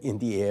Lord in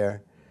the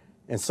air,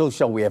 and so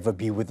shall we ever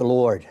be with the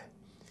Lord.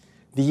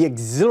 The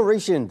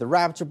exhilaration the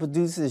rapture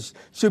produces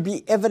should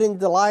be evident in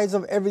the lives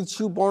of every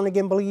true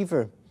born-again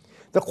believer.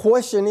 The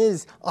question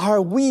is, are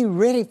we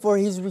ready for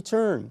his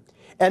return?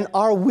 And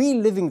are we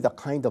living the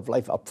kind of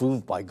life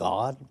approved by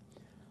God?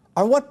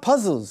 Are what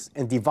puzzles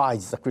and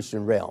divides the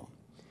Christian realm?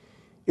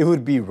 It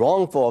would be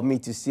wrong for me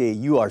to say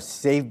you are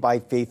saved by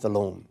faith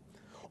alone,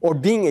 or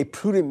being a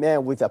prudent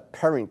man with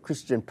apparent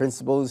Christian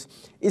principles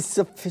is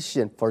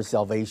sufficient for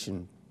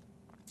salvation.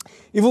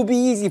 It would be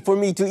easy for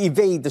me to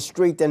evade the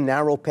straight and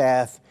narrow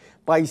path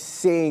by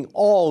saying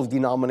all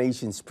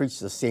denominations preach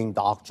the same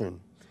doctrine.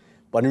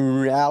 But in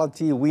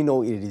reality, we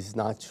know it is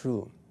not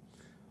true.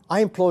 I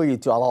implore you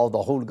to allow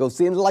the Holy Ghost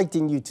to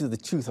enlighten you to the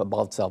truth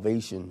about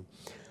salvation.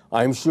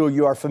 I am sure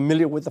you are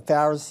familiar with the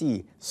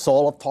Pharisee,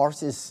 Saul of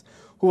Tarsus,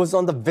 who was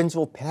on the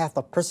vengeful path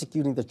of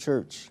persecuting the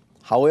church.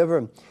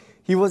 However,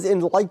 he was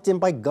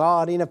enlightened by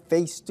God in a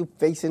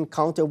face-to-face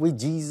encounter with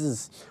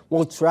Jesus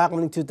while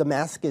traveling to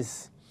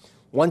Damascus.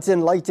 Once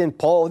enlightened,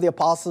 Paul the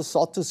Apostle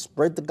sought to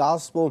spread the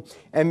gospel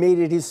and made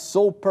it his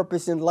sole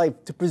purpose in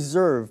life to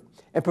preserve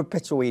and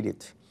perpetuate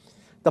it.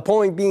 The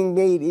point being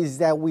made is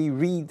that we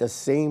read the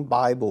same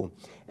Bible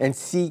and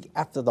seek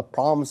after the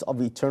promise of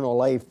eternal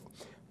life.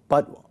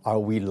 But are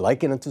we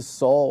likened unto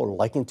Saul or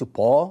likened to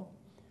Paul?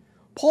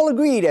 Paul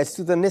agreed as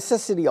to the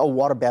necessity of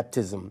water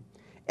baptism,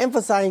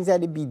 emphasizing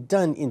that it be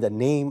done in the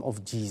name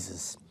of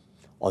Jesus.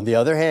 On the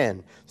other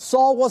hand,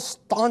 Saul was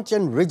staunch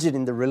and rigid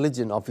in the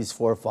religion of his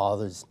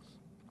forefathers.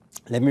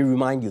 Let me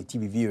remind you,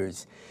 TV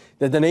viewers,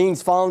 that the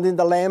names found in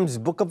the Lamb's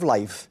Book of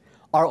Life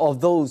are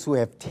of those who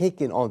have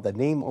taken on the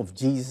name of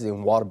Jesus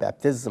in water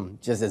baptism,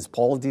 just as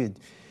Paul did.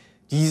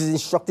 Jesus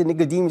instructed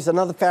Nicodemus,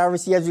 another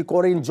Pharisee, as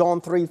recorded in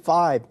John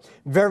 3:5,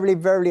 "Verily,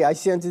 verily, I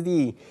say unto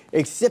thee,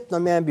 except a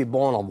man be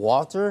born of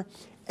water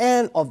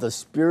and of the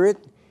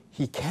Spirit,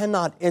 he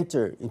cannot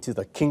enter into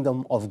the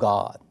kingdom of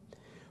God."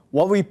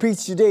 What we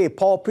preach today,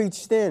 Paul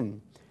preached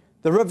then.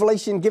 The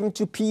revelation given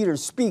to Peter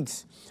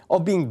speaks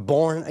of being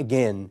born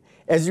again,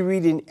 as you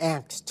read in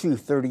Acts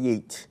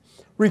 2:38.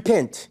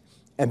 "Repent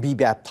and be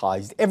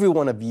baptized, every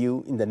one of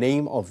you, in the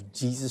name of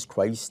Jesus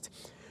Christ,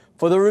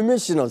 for the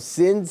remission of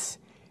sins,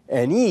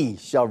 and ye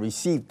shall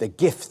receive the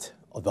gift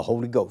of the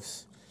Holy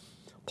Ghost."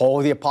 Paul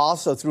the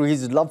Apostle, through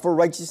his love for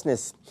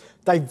righteousness,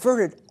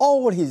 diverted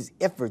all his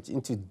efforts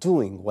into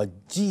doing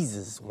what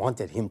Jesus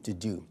wanted him to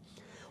do,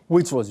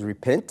 which was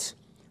repent,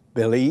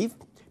 believe,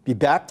 be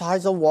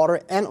baptized of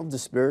water and of the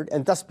Spirit,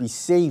 and thus be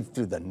saved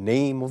through the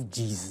name of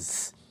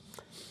Jesus.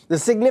 The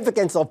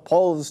significance of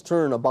Paul's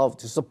turnabout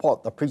to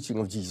support the preaching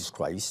of Jesus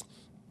Christ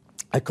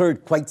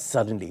occurred quite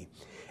suddenly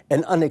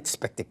and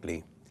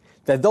unexpectedly,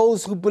 that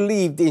those who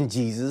believed in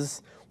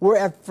Jesus were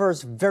at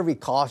first very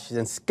cautious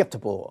and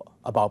skeptical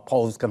about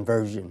Paul's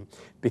conversion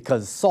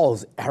because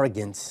Saul's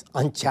arrogance,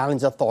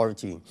 unchallenged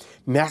authority,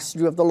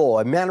 mastery of the law,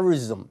 and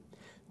mannerism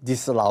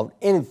disallowed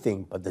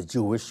anything but the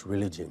Jewish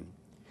religion.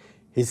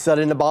 His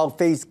sudden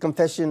about-face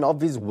confession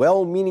of his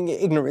well-meaning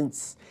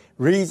ignorance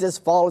reads as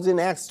follows in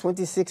Acts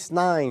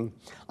 26:9.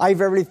 I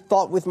verily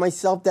thought with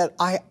myself that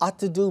I ought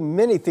to do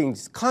many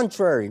things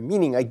contrary,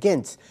 meaning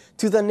against,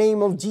 to the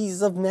name of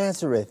Jesus of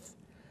Nazareth.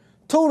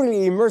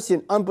 Totally immersed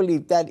in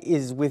unbelief that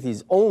is with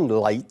his own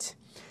light,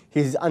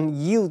 his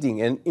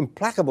unyielding and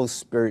implacable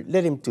spirit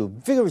led him to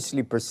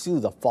vigorously pursue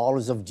the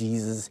followers of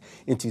Jesus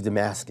into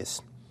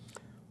Damascus.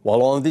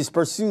 While on this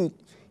pursuit,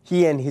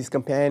 he and his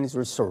companions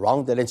were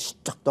surrounded and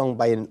struck down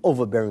by an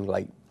overbearing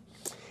light.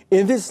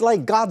 In this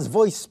light, God's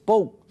voice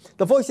spoke.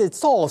 The voice said,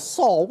 Saul,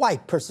 Saul, why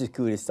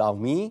persecutest thou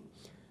me?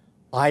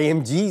 I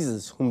am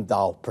Jesus whom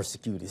thou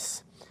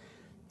persecutest.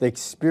 The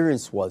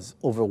experience was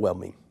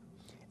overwhelming,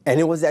 and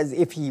it was as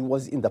if he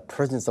was in the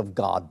presence of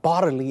God,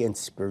 bodily and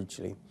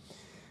spiritually.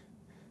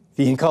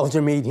 The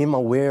encounter made him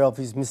aware of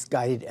his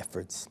misguided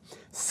efforts,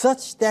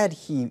 such that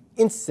he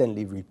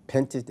instantly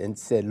repented and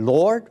said,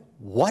 Lord,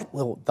 what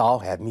wilt thou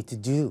have me to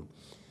do?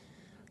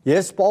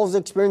 Yes, Paul's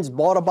experience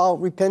brought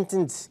about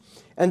repentance,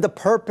 and the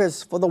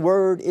purpose for the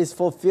word is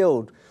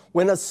fulfilled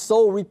when a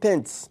soul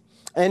repents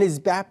and is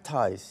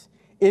baptized.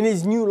 In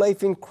his new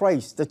life in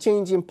Christ, the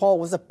change in Paul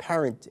was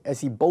apparent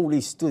as he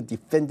boldly stood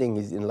defending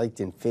his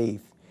enlightened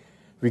faith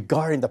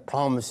regarding the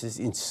promises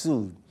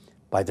ensued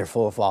by their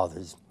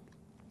forefathers.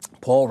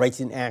 Paul writes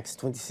in Acts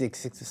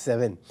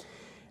 26:6-7,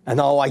 And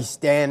now I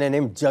stand and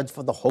am judged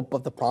for the hope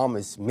of the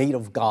promise made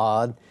of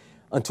God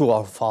unto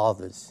our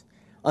fathers,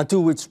 unto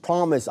which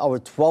promise our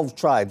 12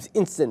 tribes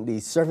instantly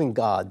serving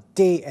God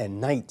day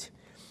and night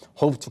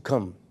hope to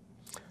come.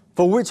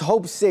 For which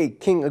hope's sake,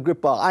 King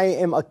Agrippa, I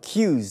am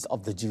accused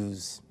of the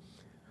Jews.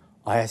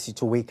 I ask you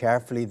to weigh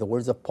carefully the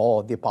words of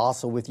Paul, the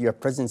apostle, with your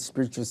present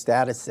spiritual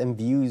status and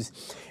views,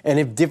 and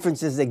if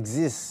differences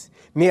exist,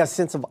 may a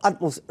sense of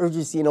utmost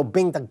urgency in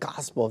obeying the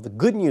gospel of the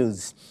good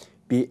news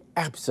be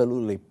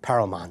absolutely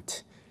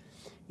paramount.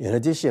 In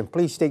addition,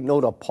 please take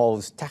note of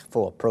Paul's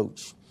tactful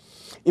approach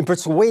in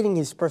persuading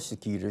his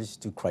persecutors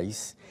to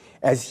Christ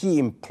as he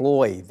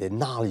employed the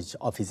knowledge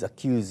of his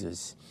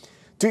accusers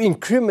to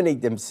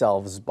incriminate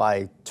themselves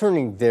by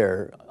turning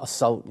their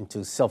assault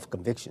into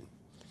self-conviction.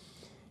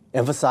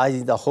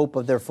 Emphasizing the hope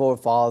of their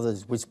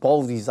forefathers, which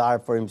Paul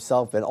desired for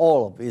himself and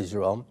all of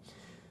Israel,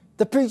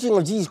 the preaching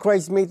of Jesus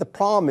Christ made the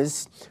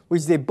promise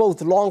which they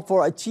both longed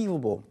for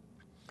achievable.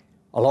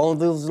 Along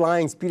those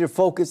lines, Peter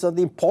focused on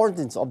the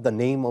importance of the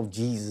name of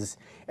Jesus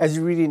as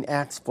we read in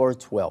Acts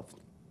 4:12.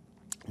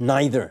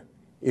 Neither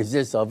is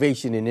there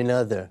salvation in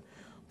another,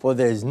 for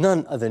there is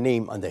none other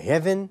name under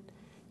heaven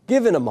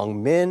given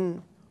among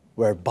men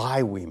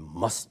whereby we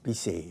must be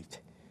saved.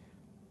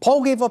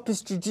 Paul gave up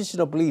his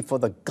traditional belief for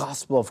the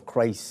gospel of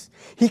Christ.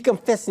 He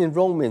confessed in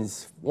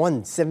Romans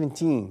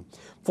 1:17,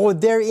 For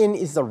therein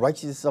is the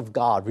righteousness of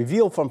God,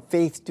 revealed from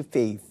faith to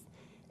faith,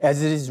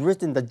 as it is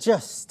written, the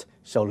just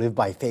shall live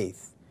by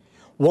faith.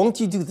 Won't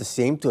you do the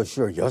same to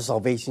assure your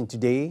salvation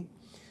today?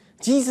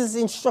 Jesus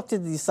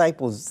instructed the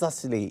disciples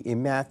thusly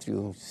in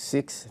Matthew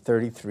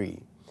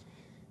 6:33,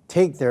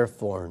 Take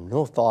therefore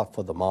no thought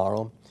for the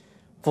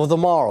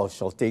morrow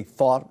shall take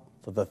thought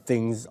for the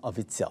things of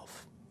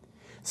itself.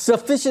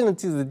 Sufficient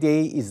unto the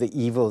day is the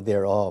evil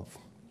thereof.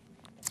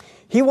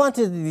 He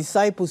wanted the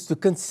disciples to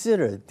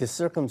consider the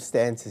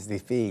circumstances they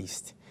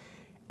faced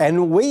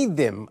and weigh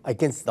them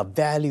against the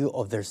value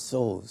of their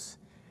souls.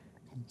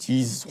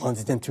 Jesus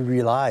wanted them to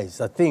realize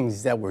the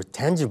things that were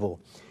tangible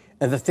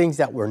and the things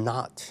that were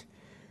not.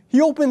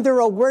 He opened their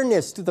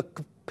awareness to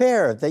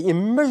compare the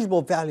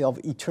immeasurable value of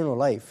eternal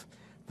life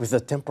with the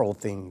temporal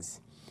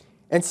things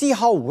and see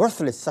how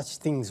worthless such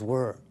things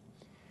were.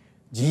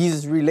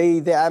 Jesus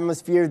relayed the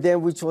atmosphere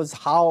then, which was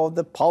how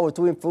the power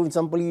to influence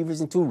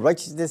unbelievers into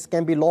righteousness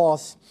can be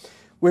lost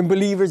when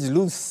believers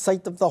lose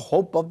sight of the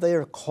hope of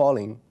their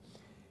calling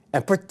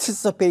and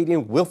participate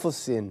in willful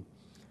sin.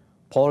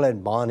 Paul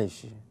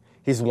admonished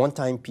his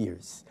one-time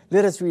peers.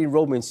 Let us read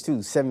Romans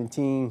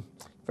 2:17,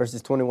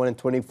 verses 21 and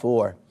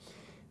 24.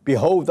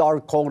 Behold, thou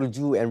art called a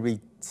Jew, and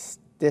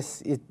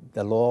resistest it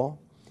the law,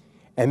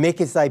 and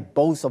makest thy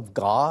boast of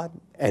God,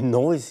 and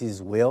knowest his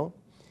will,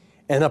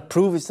 and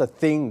approvest the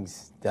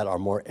things that are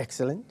more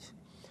excellent,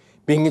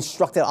 being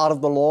instructed out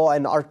of the law,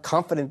 and art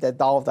confident that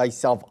thou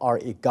thyself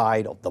art a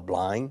guide of the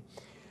blind,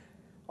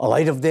 a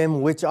light of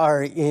them which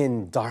are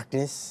in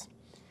darkness,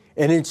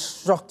 an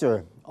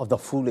instructor of the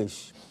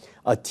foolish,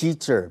 a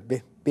teacher,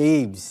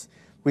 babes,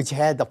 which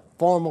had the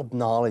form of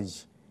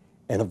knowledge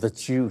and of the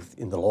truth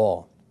in the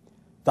law.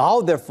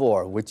 Thou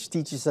therefore, which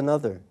teachest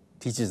another,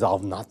 teachest thou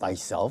not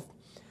thyself?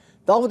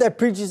 Thou that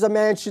preachest a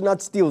man should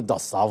not steal,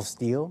 dost thou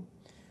steal?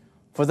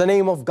 For the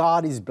name of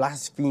God is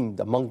blasphemed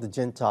among the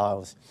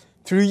Gentiles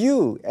through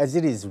you, as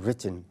it is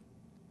written.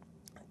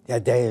 The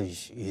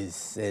adage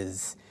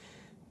says,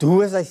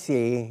 do as I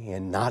say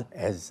and not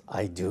as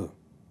I do.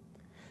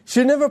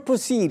 Should never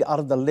proceed out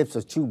of the lips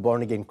of true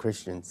born-again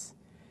Christians.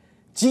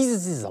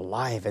 Jesus is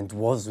alive and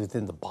dwells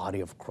within the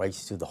body of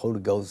Christ through the Holy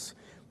Ghost,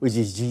 which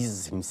is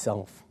Jesus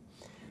himself.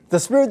 The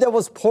Spirit that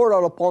was poured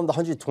out upon the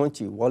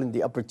 120 while in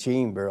the upper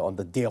chamber on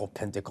the day of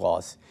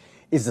Pentecost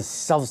is the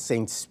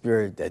selfsame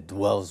Spirit that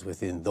dwells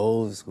within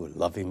those who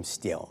love him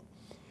still.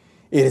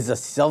 It is the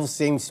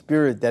selfsame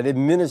Spirit that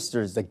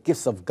administers the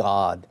gifts of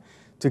God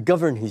to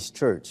govern his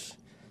church,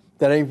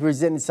 that it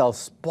present itself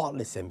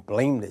spotless and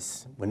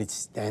blameless when it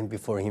stands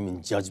before him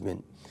in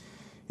judgment.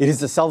 It is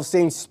the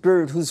selfsame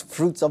Spirit whose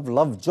fruits of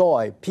love,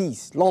 joy,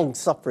 peace,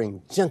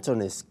 long-suffering,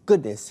 gentleness,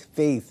 goodness,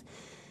 faith,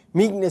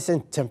 meekness,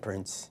 and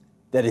temperance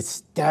that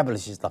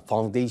establishes the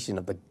foundation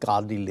of the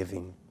godly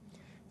living.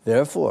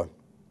 Therefore,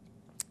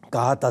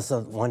 God does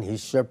not want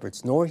his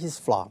shepherds nor his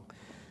flock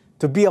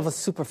to be of a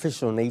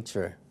superficial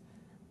nature,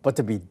 but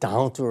to be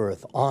down to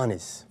earth,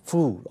 honest,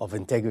 full of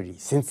integrity,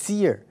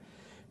 sincere,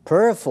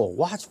 prayerful,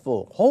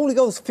 watchful, Holy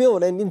Ghost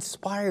filled, and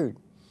inspired.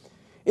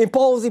 In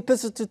Paul's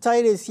epistle to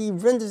Titus, he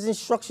renders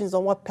instructions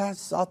on what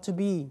pastors ought to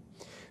be.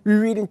 We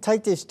read in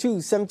Titus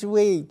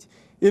 2:7-8,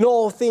 in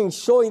all things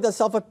showing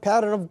thyself a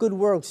pattern of good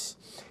works,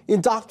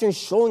 in doctrine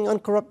showing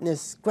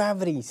uncorruptness,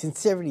 gravity,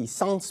 sincerity,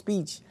 sound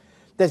speech,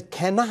 that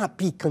cannot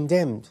be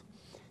condemned,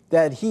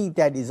 that he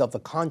that is of the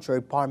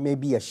contrary part may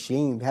be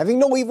ashamed, having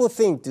no evil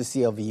thing to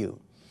say of you.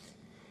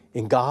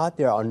 In God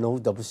there are no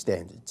double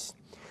standards.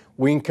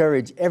 We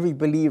encourage every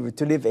believer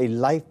to live a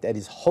life that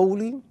is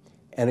holy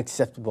and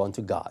acceptable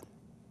unto God.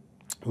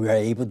 We are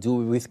able to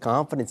do it with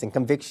confidence and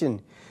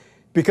conviction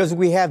because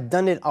we have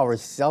done it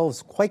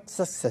ourselves quite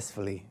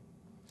successfully.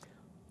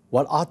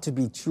 What ought to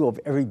be true of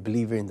every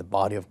believer in the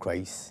body of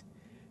Christ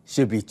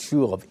should be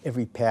true of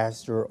every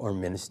pastor or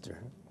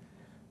minister.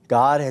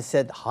 God has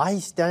set high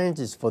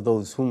standards for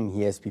those whom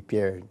he has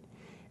prepared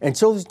and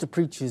chosen to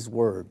preach his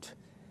word.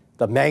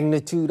 The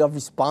magnitude of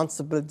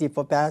responsibility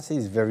for pastors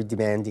is very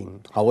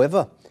demanding.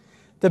 However,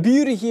 the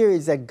beauty here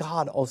is that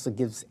God also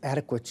gives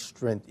adequate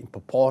strength in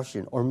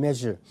proportion or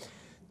measure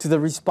to the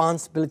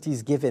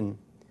responsibilities given.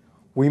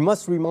 We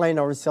must remind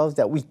ourselves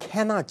that we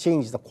cannot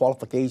change the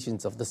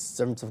qualifications of the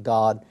servants of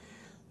God,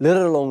 let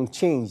alone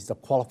change the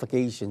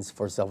qualifications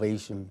for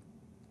salvation.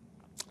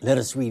 Let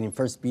us read in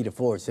 1 Peter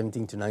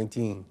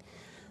 4:17-19.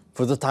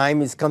 For the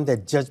time is come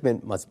that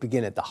judgment must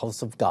begin at the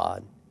house of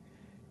God.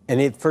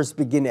 And it first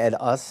begin at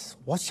us,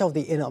 what shall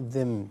the end of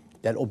them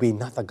that obey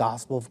not the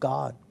gospel of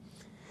God?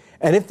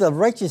 And if the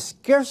righteous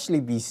scarcely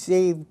be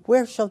saved,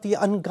 where shall the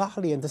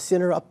ungodly and the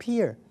sinner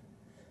appear?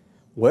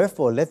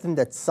 Wherefore let them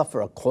that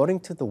suffer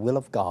according to the will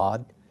of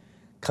God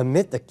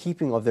commit the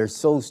keeping of their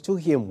souls to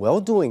him,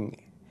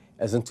 well-doing,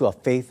 as unto a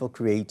faithful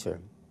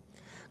Creator.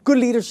 Good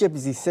leadership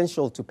is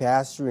essential to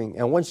pastoring,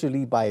 and one should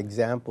lead by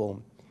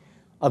example.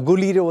 A good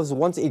leader was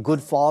once a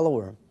good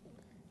follower.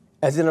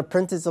 As an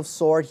apprentice of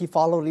sword, he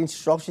followed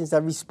instructions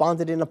that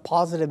responded in a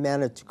positive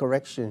manner to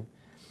correction.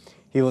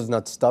 He was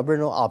not stubborn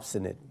or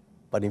obstinate,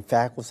 but in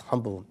fact was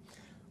humble,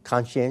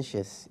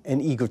 conscientious,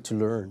 and eager to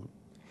learn.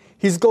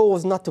 His goal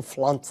was not to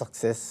flaunt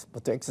success,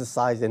 but to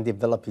exercise and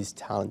develop his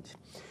talent.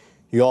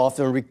 He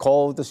often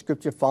recalled the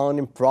scripture found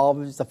in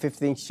Proverbs, the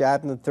 15th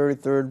chapter, and the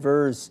 33rd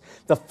verse.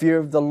 The fear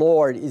of the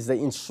Lord is the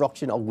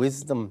instruction of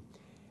wisdom,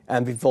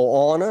 and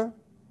before honor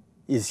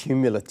is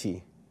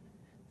humility.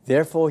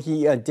 Therefore,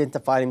 he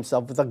identified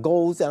himself with the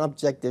goals and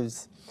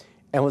objectives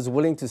and was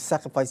willing to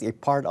sacrifice a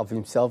part of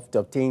himself to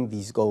obtain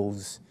these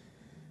goals.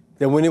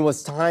 Then when it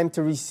was time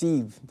to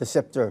receive the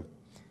scepter,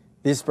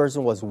 this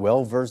person was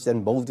well-versed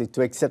and molded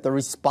to accept the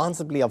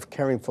responsibility of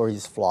caring for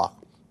his flock.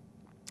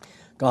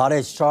 God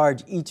has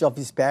charged each of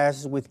his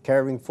pastors with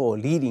caring for,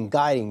 leading,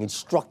 guiding,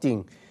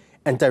 instructing,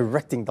 and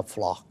directing the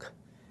flock.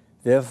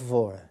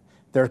 Therefore,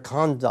 their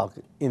conduct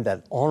in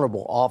that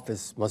honorable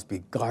office must be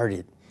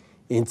guarded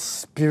in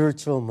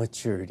spiritual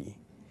maturity,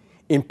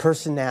 in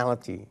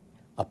personality,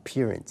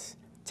 appearance,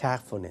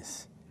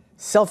 tactfulness,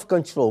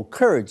 self-control,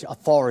 courage,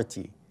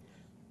 authority,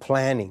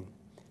 planning,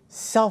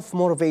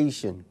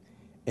 self-motivation,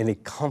 and a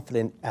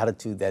confident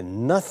attitude that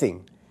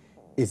nothing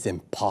is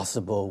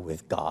impossible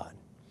with God.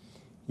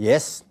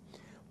 Yes,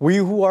 we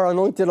who are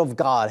anointed of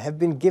God have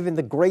been given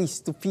the grace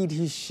to feed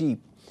his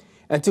sheep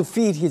and to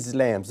feed his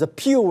lambs, the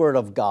pure word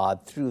of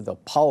God through the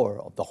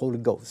power of the Holy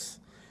Ghost.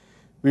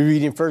 We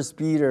read in 1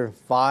 Peter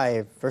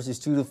 5, verses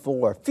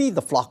 2-4, feed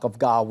the flock of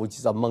God which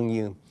is among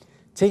you,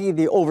 taking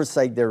the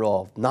oversight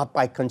thereof, not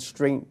by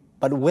constraint,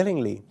 but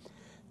willingly,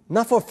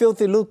 not for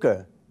filthy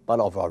lucre, but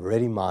of a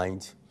ready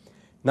mind,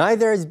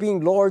 neither as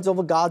being lords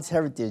over God's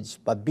heritage,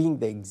 but being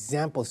the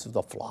examples of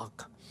the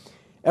flock.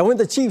 And when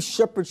the chief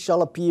shepherd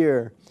shall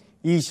appear,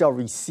 ye shall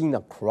receive a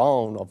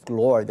crown of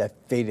glory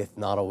that fadeth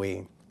not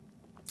away.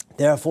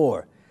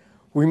 Therefore,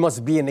 we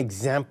must be an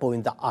example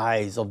in the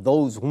eyes of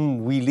those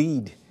whom we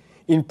lead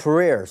in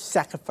prayer,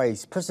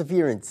 sacrifice,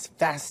 perseverance,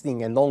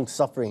 fasting, and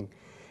long-suffering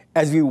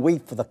as we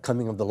wait for the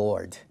coming of the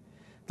Lord.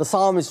 The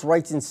psalmist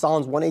writes in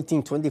Psalms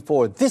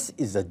 118:24, this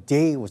is the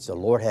day which the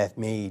Lord hath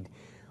made.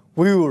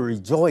 We will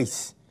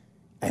rejoice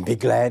and be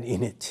glad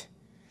in it.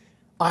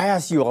 I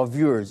ask you, our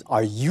viewers,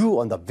 are you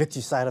on the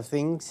victory side of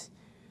things?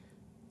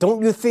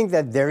 Don't you think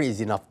that there is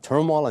enough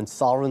turmoil and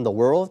sorrow in the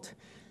world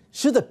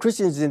Should the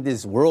Christians in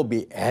this world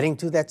be adding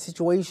to that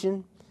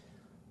situation?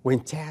 When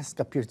tasks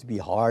appear to be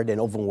hard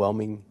and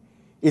overwhelming,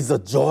 is the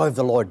joy of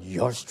the Lord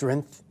your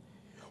strength?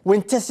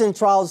 When tests and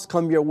trials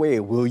come your way,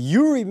 will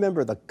you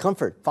remember the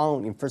comfort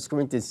found in 1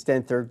 Corinthians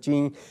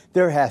 10:13?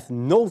 There hath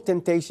no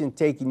temptation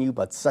taken you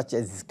but such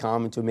as is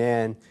common to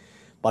man.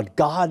 But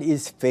God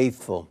is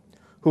faithful,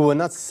 who will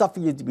not suffer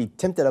you to be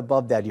tempted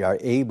above that you are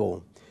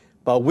able,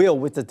 but will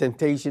with the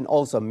temptation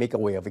also make a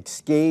way of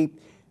escape,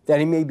 that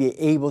he may be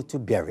able to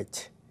bear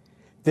it.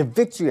 The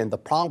victory and the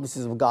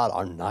promises of God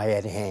are nigh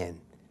at hand.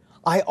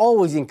 I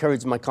always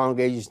encourage my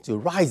congregations to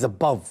rise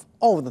above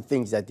all the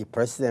things that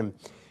depress them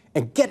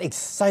and get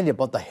excited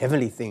about the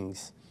heavenly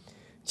things.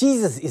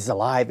 Jesus is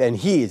alive and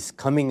he is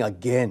coming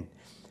again.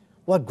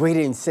 What greater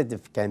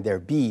incentive can there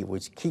be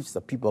which keeps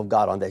the people of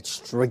God on that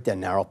straight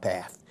and narrow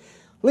path,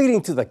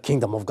 leading to the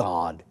kingdom of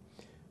God?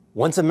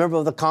 Once a member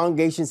of the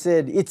congregation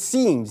said, "It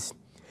seems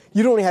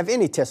you don't have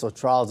any tests or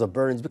trials or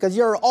burdens because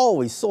you're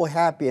always so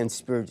happy and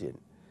spirited.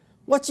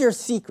 What's your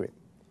secret?"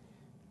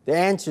 The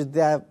answer to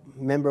that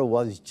member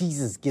was,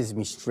 "Jesus gives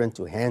me strength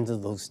to handle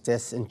those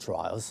tests and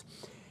trials.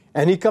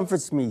 And he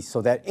comforts me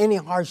so that any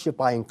hardship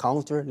I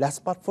encounter lasts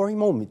but for a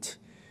moment.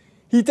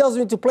 He tells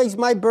me to place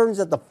my burdens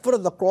at the foot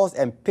of the cross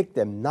and pick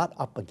them not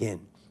up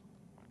again."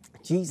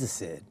 Jesus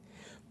said,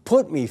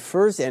 "Put me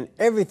first and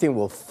everything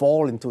will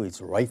fall into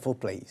its rightful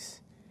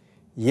place."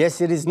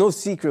 Yes, it is no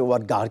secret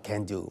what God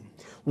can do.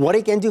 What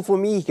he can do for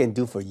me, he can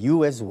do for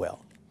you as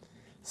well.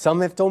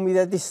 Some have told me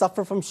that they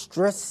suffer from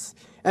stress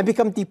and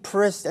become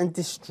depressed and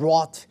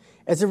distraught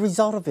as a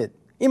result of it.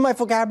 In my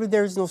vocabulary,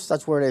 there is no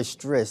such word as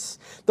stress.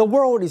 The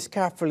world is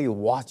carefully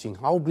watching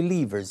how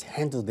believers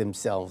handle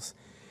themselves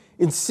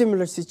in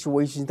similar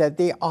situations that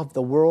they of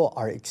the world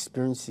are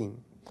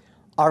experiencing.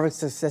 Our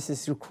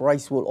successes through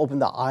Christ will open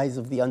the eyes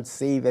of the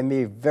unsaved and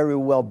may very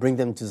well bring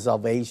them to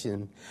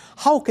salvation.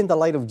 How can the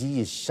light of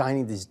Jesus shine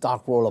in this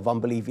dark world of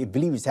unbelief if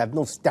believers have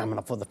no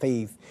stamina for the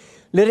faith?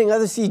 Letting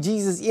others see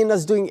Jesus in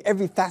us doing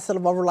every facet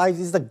of our lives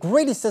is the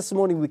greatest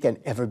testimony we can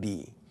ever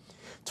be.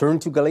 Turn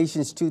to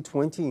Galatians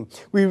 2:20.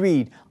 We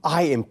read,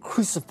 "I am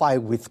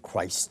crucified with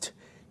Christ.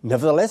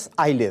 Nevertheless,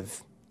 I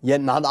live.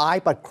 Yet not I,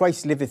 but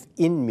Christ liveth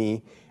in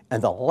me.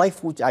 And the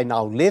life which I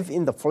now live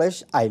in the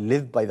flesh, I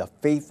live by the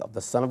faith of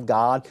the Son of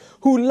God,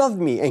 who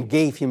loved me and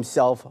gave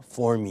himself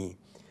for me."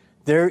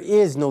 There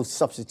is no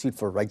substitute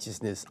for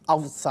righteousness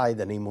outside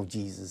the name of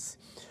Jesus.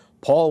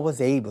 Paul was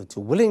able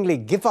to willingly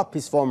give up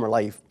his former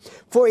life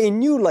for a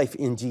new life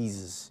in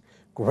Jesus.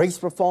 Grace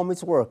performed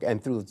its work,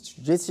 and through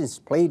traditions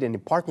played an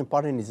important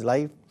part in his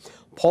life,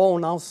 Paul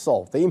now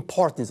saw the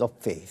importance of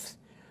faith.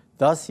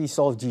 Thus he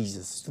saw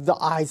Jesus through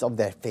the eyes of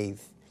that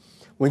faith.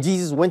 When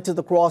Jesus went to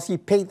the cross, he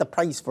paid the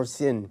price for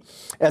sin.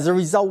 As a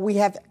result, we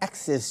have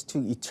access to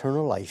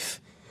eternal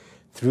life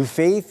through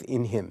faith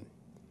in him.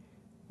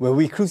 When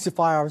we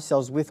crucify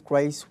ourselves with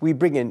Christ, we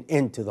bring an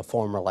end to the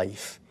former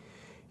life,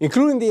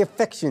 including the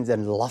affections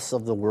and lusts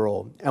of the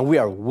world, and we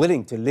are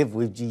willing to live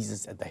with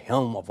Jesus at the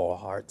helm of our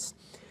hearts.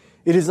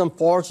 It is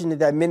unfortunate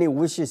that many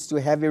wishes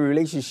to have a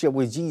relationship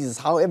with Jesus,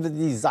 however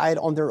they desire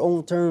on their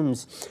own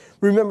terms.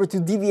 Remember, to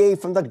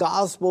deviate from the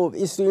gospel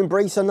is to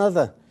embrace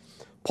another.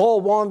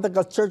 Paul warned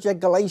the church at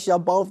Galatia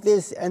about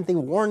this, and the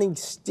warning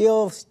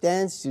still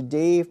stands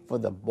today for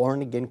the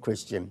born-again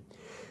Christian.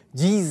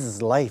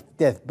 Jesus' life,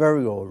 death,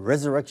 burial,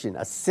 resurrection,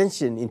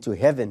 ascension into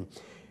heaven,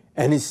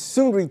 and his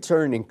soon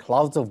return in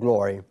clouds of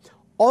glory,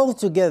 all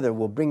together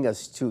will bring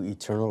us to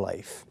eternal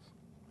life.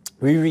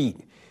 We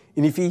read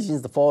in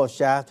Ephesians, the 4th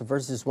chapter,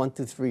 verses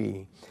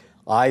 1-3,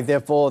 "I,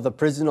 therefore, the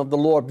prisoner of the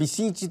Lord,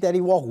 beseech you that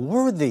ye walk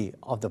worthy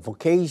of the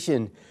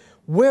vocation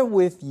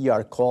wherewith ye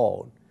are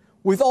called,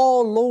 with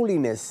all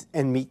lowliness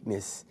and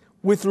meekness,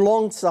 with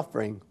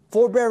long-suffering,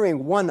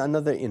 forbearing one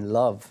another in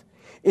love,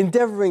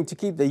 endeavoring to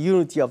keep the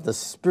unity of the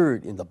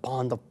Spirit in the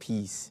bond of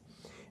peace."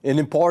 An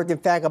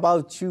important fact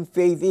about true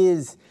faith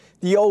is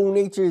the old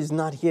nature is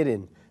not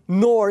hidden,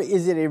 nor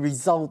is it a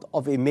result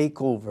of a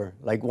makeover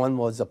like one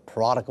was a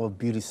product of a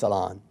beauty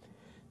salon.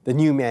 The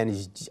new man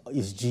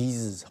is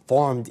Jesus,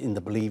 formed in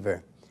the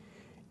believer.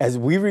 As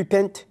we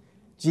repent,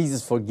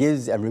 Jesus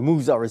forgives and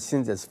removes our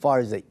sins as far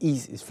as the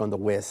east is from the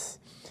west.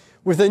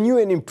 With a new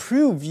and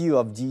improved view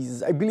of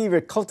Jesus, a believer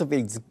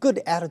cultivates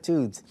good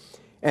attitudes,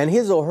 and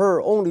his or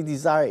her only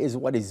desire is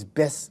what is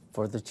best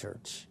for the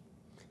church.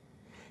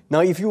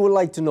 Now, if you would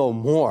like to know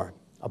more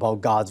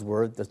about God's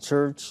Word, the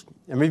church,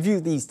 and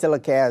review these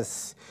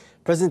telecasts,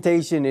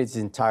 presentation in its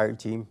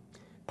entirety,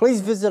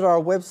 please visit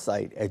our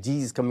website at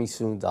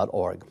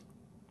jesuscomingsoon.org.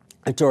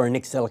 Until our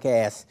next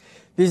telecast,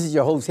 this is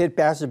your host, Head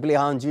Pastor Billy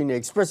Hahn Jr.,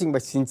 expressing my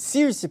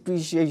sincerest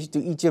appreciation to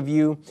each of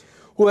you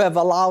who have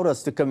allowed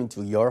us to come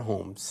into your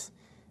homes.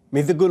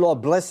 May the good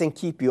Lord bless and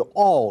keep you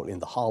all in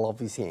the hollow of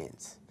his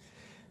hands.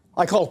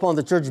 I call upon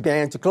the church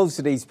band to close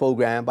today's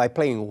program by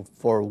playing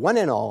for one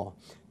and all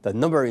the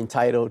number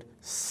entitled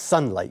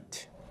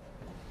Sunlight.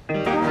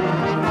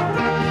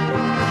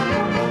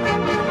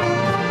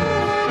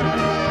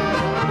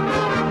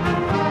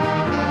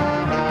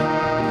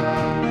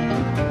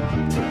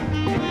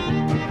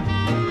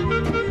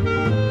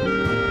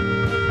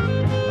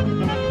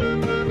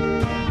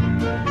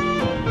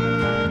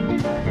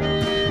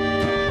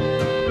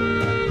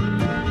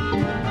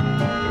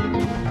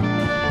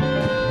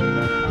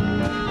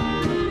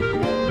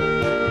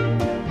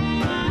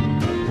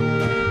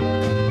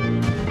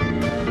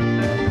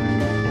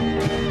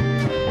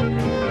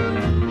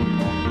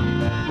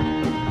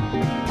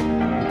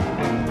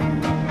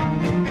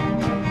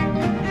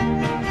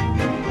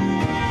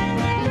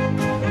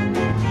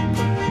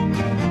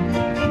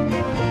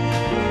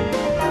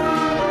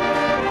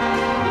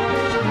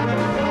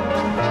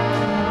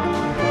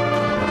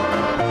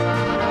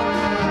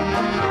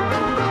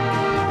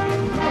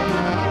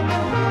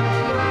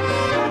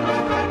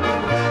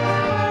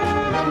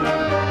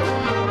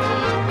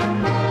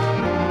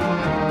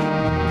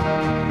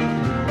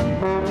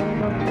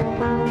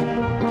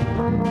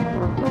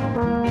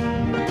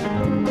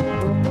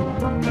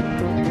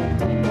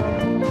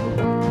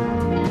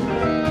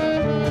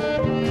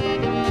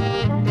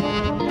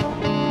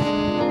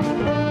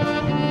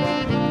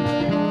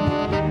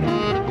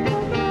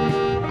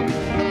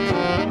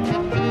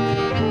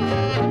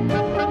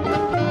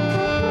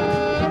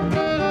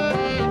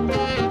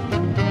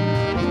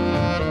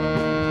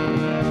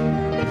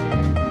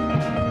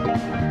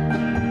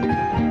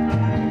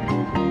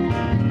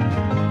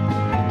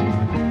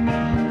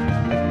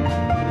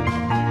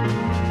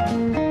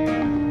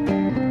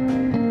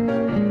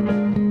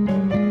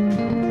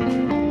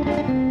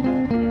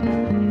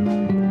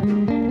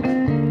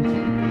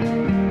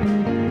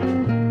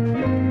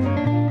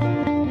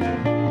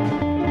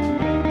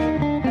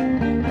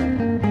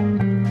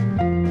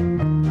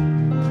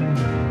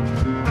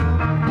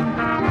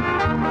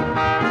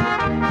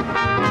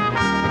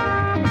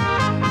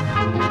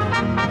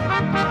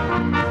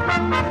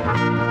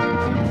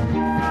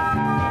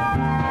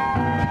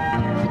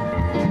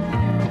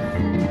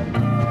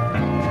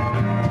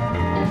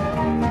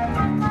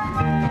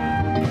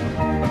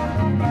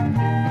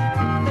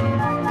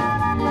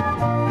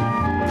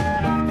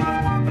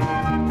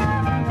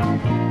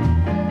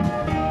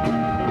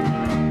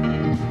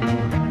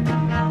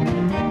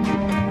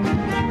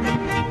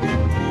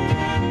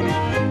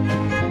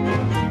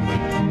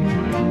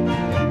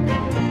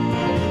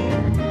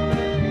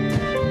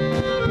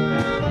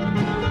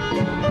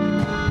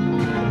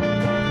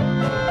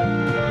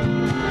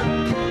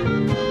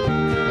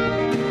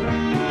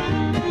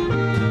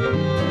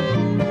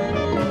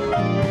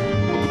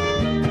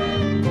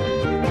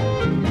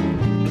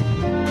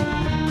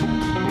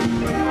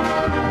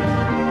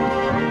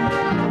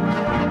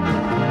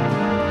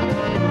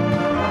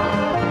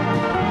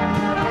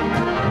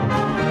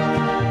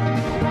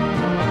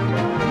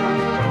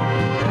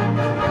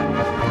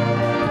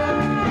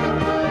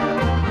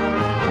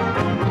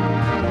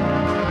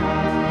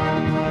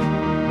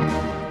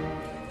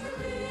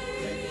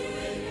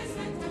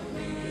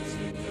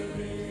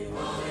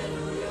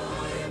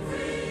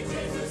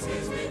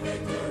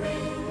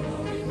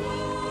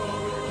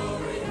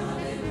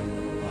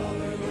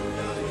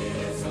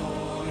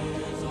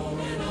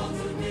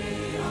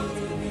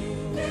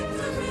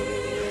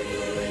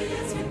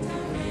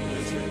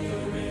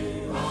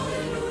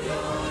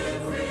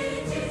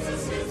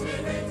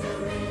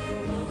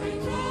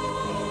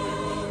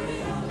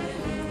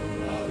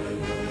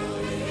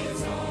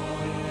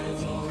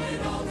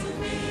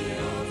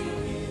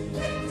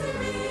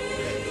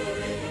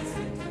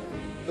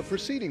 The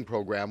preceding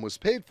program was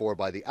paid for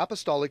by the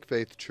Apostolic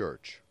Faith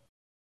Church.